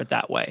referred to it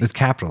that way. It's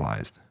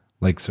capitalized.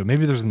 Like, so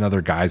maybe there's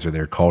another geyser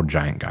there called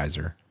Giant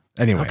Geyser.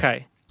 Anyway.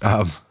 Okay.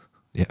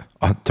 Yeah,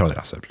 totally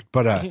off subject.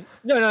 But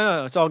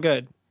No, it's all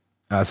good.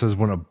 it says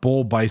when a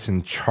bull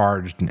bison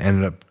charged and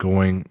ended up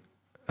goring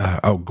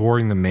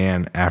the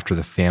man after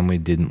the family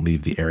didn't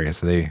leave the area.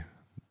 So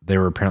they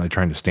were apparently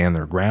trying to stand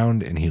their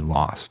ground, and he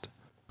lost.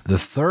 The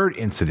third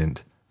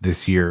incident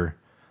this year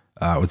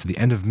was at the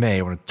end of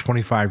May when a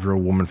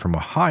 25-year-old woman from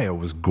Ohio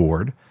was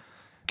gored,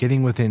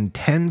 getting within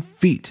 10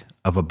 feet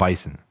of a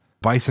bison.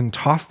 Bison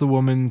tossed the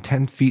woman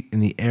 10 feet in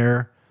the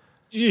air.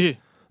 Yeah.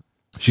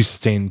 She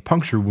sustained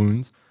puncture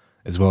wounds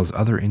as well as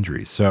other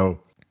injuries. So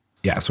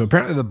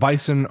apparently the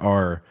bison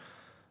are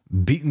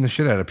beating the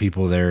shit out of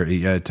people there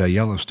at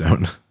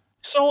Yellowstone.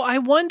 So I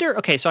wonder.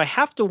 Okay, so I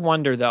have to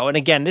wonder though, and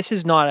again, this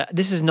is not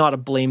a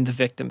blame the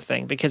victim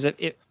thing, because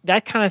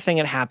that kind of thing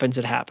it happens,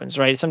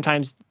 right?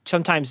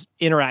 Sometimes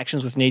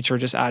interactions with nature are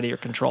just out of your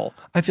control.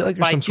 I feel like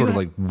there's some sort of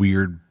like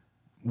weird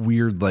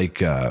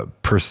like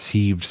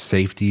perceived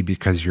safety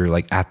because you're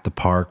like at the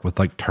park with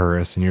like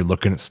tourists and you're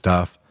looking at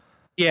stuff.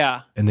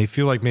 Yeah. And they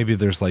feel like maybe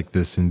there's like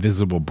this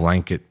invisible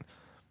blanket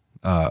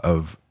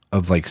of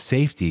like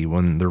safety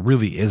when there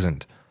really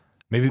isn't.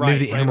 Maybe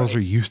the animals are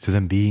used to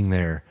them being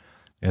there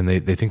and they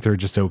think they're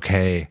just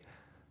okay.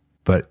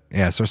 But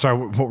yeah, so sorry,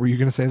 what were you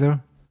going to say though?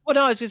 Well,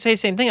 no, I was going to say the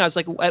same thing. I was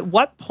like, at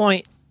what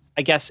point,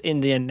 I guess,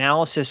 in the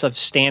analysis of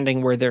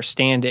standing where they're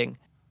standing,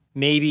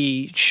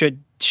 maybe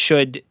should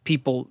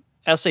people,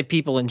 I'll say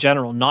people in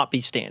general, not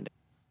be standing,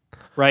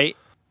 right?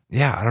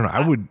 Yeah, I don't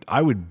know.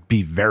 I would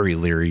be very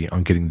leery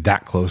on getting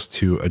that close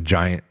to a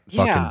giant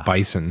fucking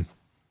bison.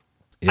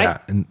 Yeah,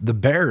 and the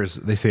bears,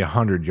 they say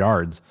 100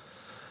 yards,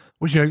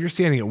 which, you're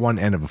standing at one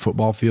end of a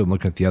football field and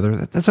looking at the other.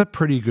 That's a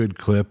pretty good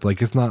clip.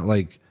 Like, it's not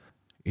like,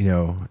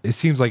 it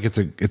seems like it's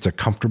a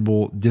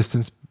comfortable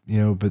distance,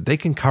 but they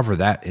can cover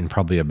that in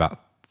probably about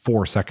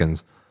 4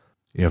 seconds,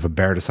 if a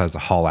bear decides to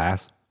haul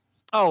ass.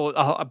 Oh,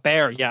 a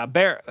bear. Yeah,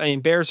 bear. I mean,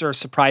 bears are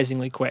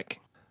surprisingly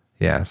quick.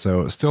 Yeah,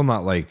 so it's still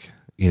not like,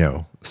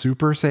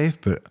 super safe,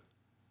 but,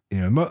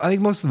 I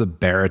think most of the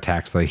bear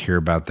attacks that I hear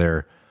about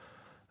there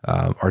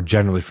are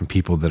generally from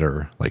people that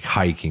are like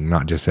hiking,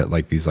 not just at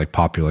like these like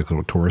popular like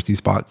little touristy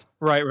spots.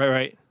 Right.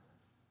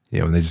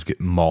 And they just get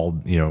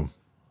mauled,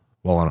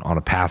 while on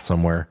a path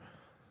somewhere.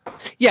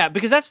 Yeah,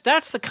 because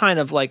that's the kind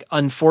of like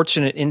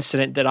unfortunate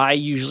incident that I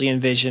usually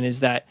envision, is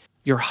that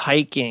you're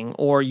hiking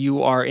or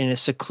you are in a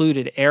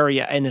secluded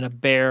area and then a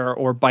bear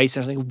or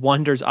bison or something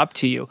wanders up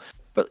to you.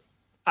 But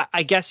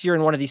I guess you're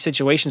in one of these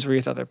situations where you're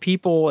with other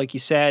people, like you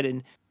said,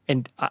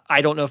 and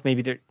I don't know if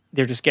maybe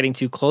they're just getting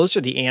too close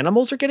or the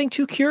animals are getting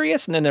too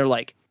curious, and then they're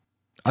like,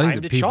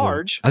 time to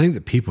charge. I think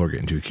the people are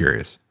getting too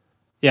curious.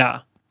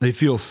 Yeah. They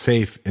feel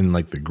safe in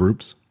like the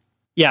groups.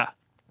 Yeah.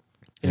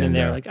 And then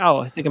they're like, oh,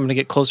 I think I'm going to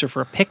get closer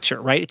for a picture,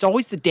 right? It's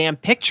always the damn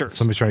pictures.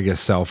 Somebody's trying to get a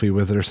selfie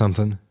with it or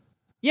something.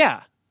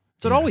 Yeah.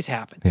 So it always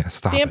happens. Yeah,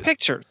 stop damn it.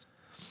 Pictures.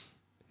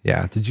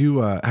 Yeah. Did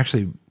you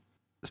actually,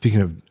 speaking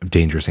of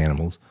dangerous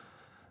animals,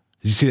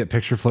 did you see that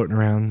picture floating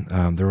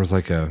around? There was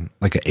like a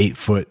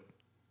 8-foot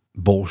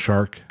bull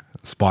shark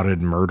spotted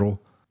in Myrtle,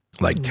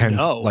 like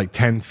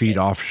 10 feet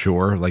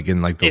offshore, like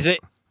in like the. Is it?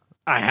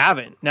 I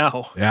haven't.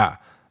 No. Yeah.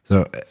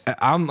 So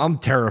I'm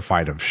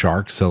terrified of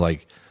sharks. So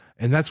like,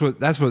 and that's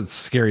what's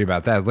scary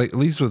about that. Like, at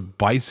least with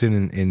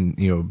bison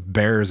and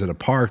bears at a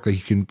park, like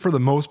you can, for the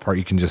most part,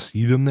 you can just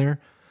see them there,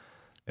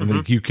 and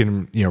like you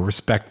can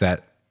respect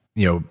that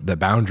the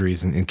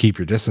boundaries and keep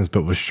your distance.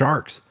 But with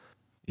sharks,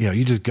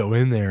 you just go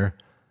in there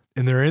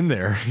and they're in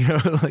there,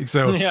 like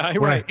so. Yeah.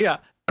 Right. Yeah.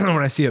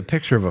 When I see a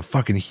picture of a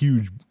fucking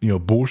huge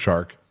bull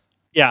shark,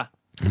 yeah,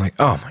 I'm like,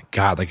 oh my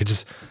God, like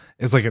it's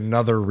like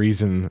another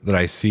reason that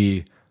I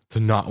see to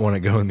not want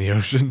to go in the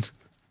ocean.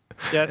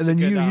 Yeah, and then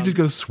you just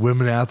go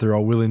swimming out there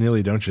all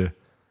willy-nilly, don't you?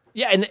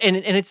 Yeah, and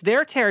it's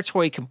their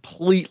territory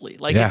completely.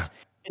 Like it's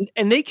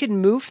and they can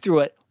move through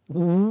it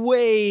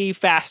way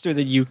faster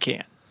than you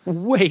can.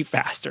 Way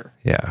faster.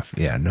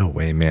 Yeah, no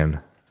way,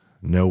 man.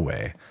 No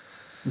way.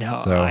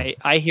 No, so,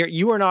 I hear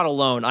you are not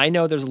alone. I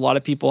know there's a lot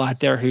of people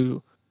out there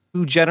who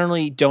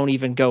generally don't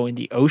even go in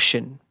the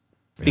ocean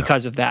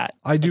because of that.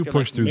 I do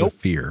push through the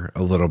fear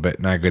a little bit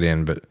and I get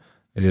in, but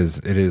it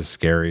is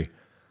scary.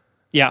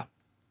 Yeah.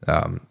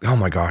 Oh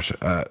my gosh.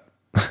 I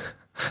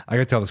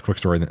gotta tell this quick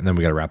story and then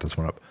we gotta wrap this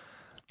one up.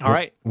 All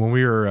right. When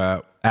we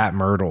were at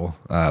Myrtle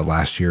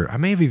last year, I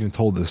may have even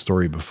told this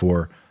story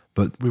before,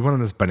 but we went on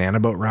this banana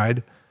boat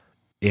ride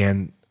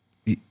And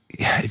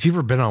if you've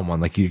ever been on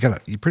one, like you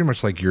pretty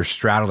much like you're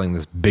straddling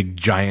this big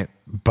giant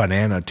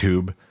banana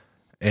tube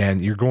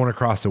and you're going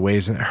across the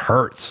waves and it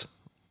hurts.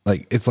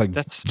 Like it's like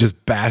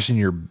just bashing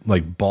your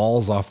like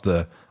balls off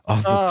the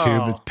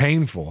tube. It's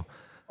painful.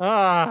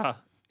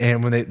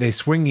 And when they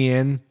swing you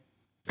in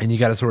and you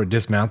got to sort of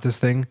dismount this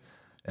thing.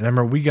 And I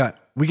remember we got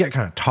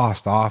kind of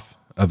tossed off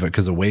of it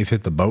because the wave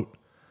hit the boat.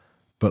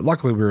 But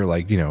luckily we were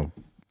like, in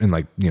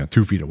like,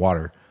 2 feet of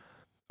water.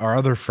 Our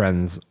other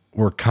friends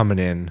were coming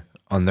in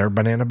on their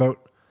banana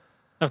boat.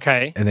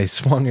 Okay. And they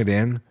swung it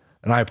in.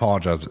 And I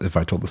apologize if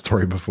I told the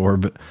story before,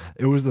 but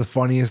it was the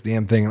funniest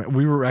damn thing.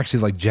 We were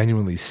actually like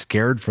genuinely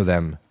scared for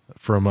them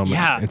for a moment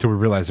until we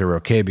realized they were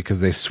okay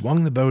because they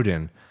swung the boat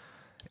in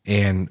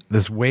and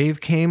this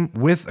wave came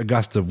with a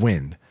gust of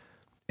wind.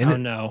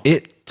 And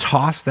it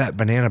tossed that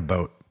banana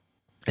boat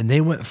and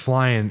they went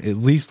flying at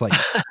least like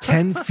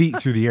 10 feet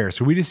through the air.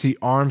 So we just see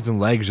arms and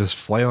legs just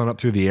flailing up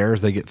through the air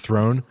as they get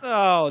thrown.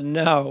 Oh,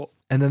 no.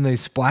 And then they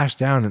splashed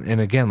down and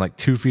again, like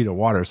 2 feet of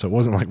water. So it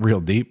wasn't like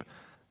real deep.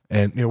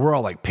 And we're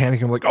all like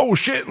panicking, like, oh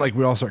shit. Like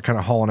we all start kind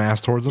of hauling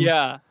ass towards them.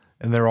 Yeah.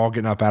 And they're all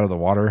getting up out of the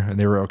water and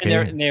they were okay.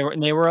 And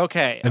they were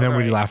okay. And then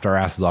we laughed our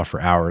asses off for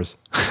hours.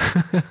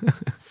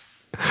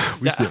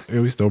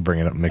 we still bring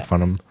it up and make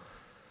fun of them.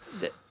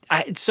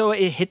 So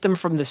it hit them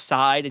from the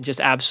side and just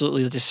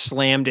absolutely just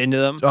slammed into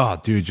them. Oh,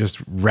 dude, just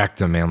wrecked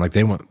them, man. Like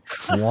they went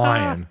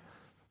flying.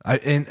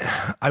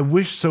 I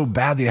wish so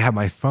badly I had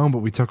my phone, but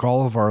we took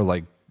all of our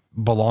like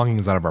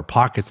belongings out of our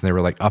pockets and they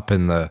were like up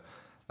in the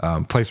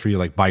place where you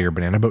like buy your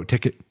banana boat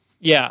ticket.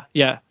 Yeah.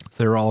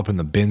 So they were all up in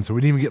the bin. So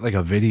we didn't even get like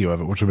a video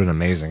of it, which would have been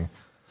amazing.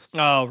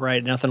 Oh,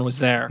 right. Nothing was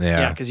there.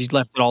 Yeah. Because you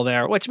left it all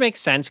there, which makes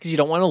sense because you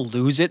don't want to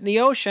lose it in the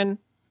ocean.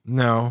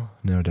 No,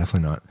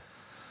 definitely not.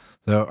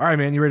 So, all right,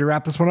 man, you ready to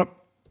wrap this one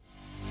up?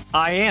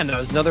 I am. That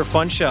was another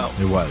fun show.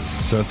 It was.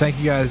 So thank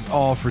you guys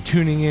all for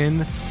tuning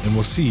in, and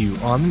we'll see you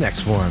on the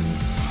next one.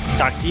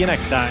 Talk to you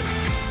next time.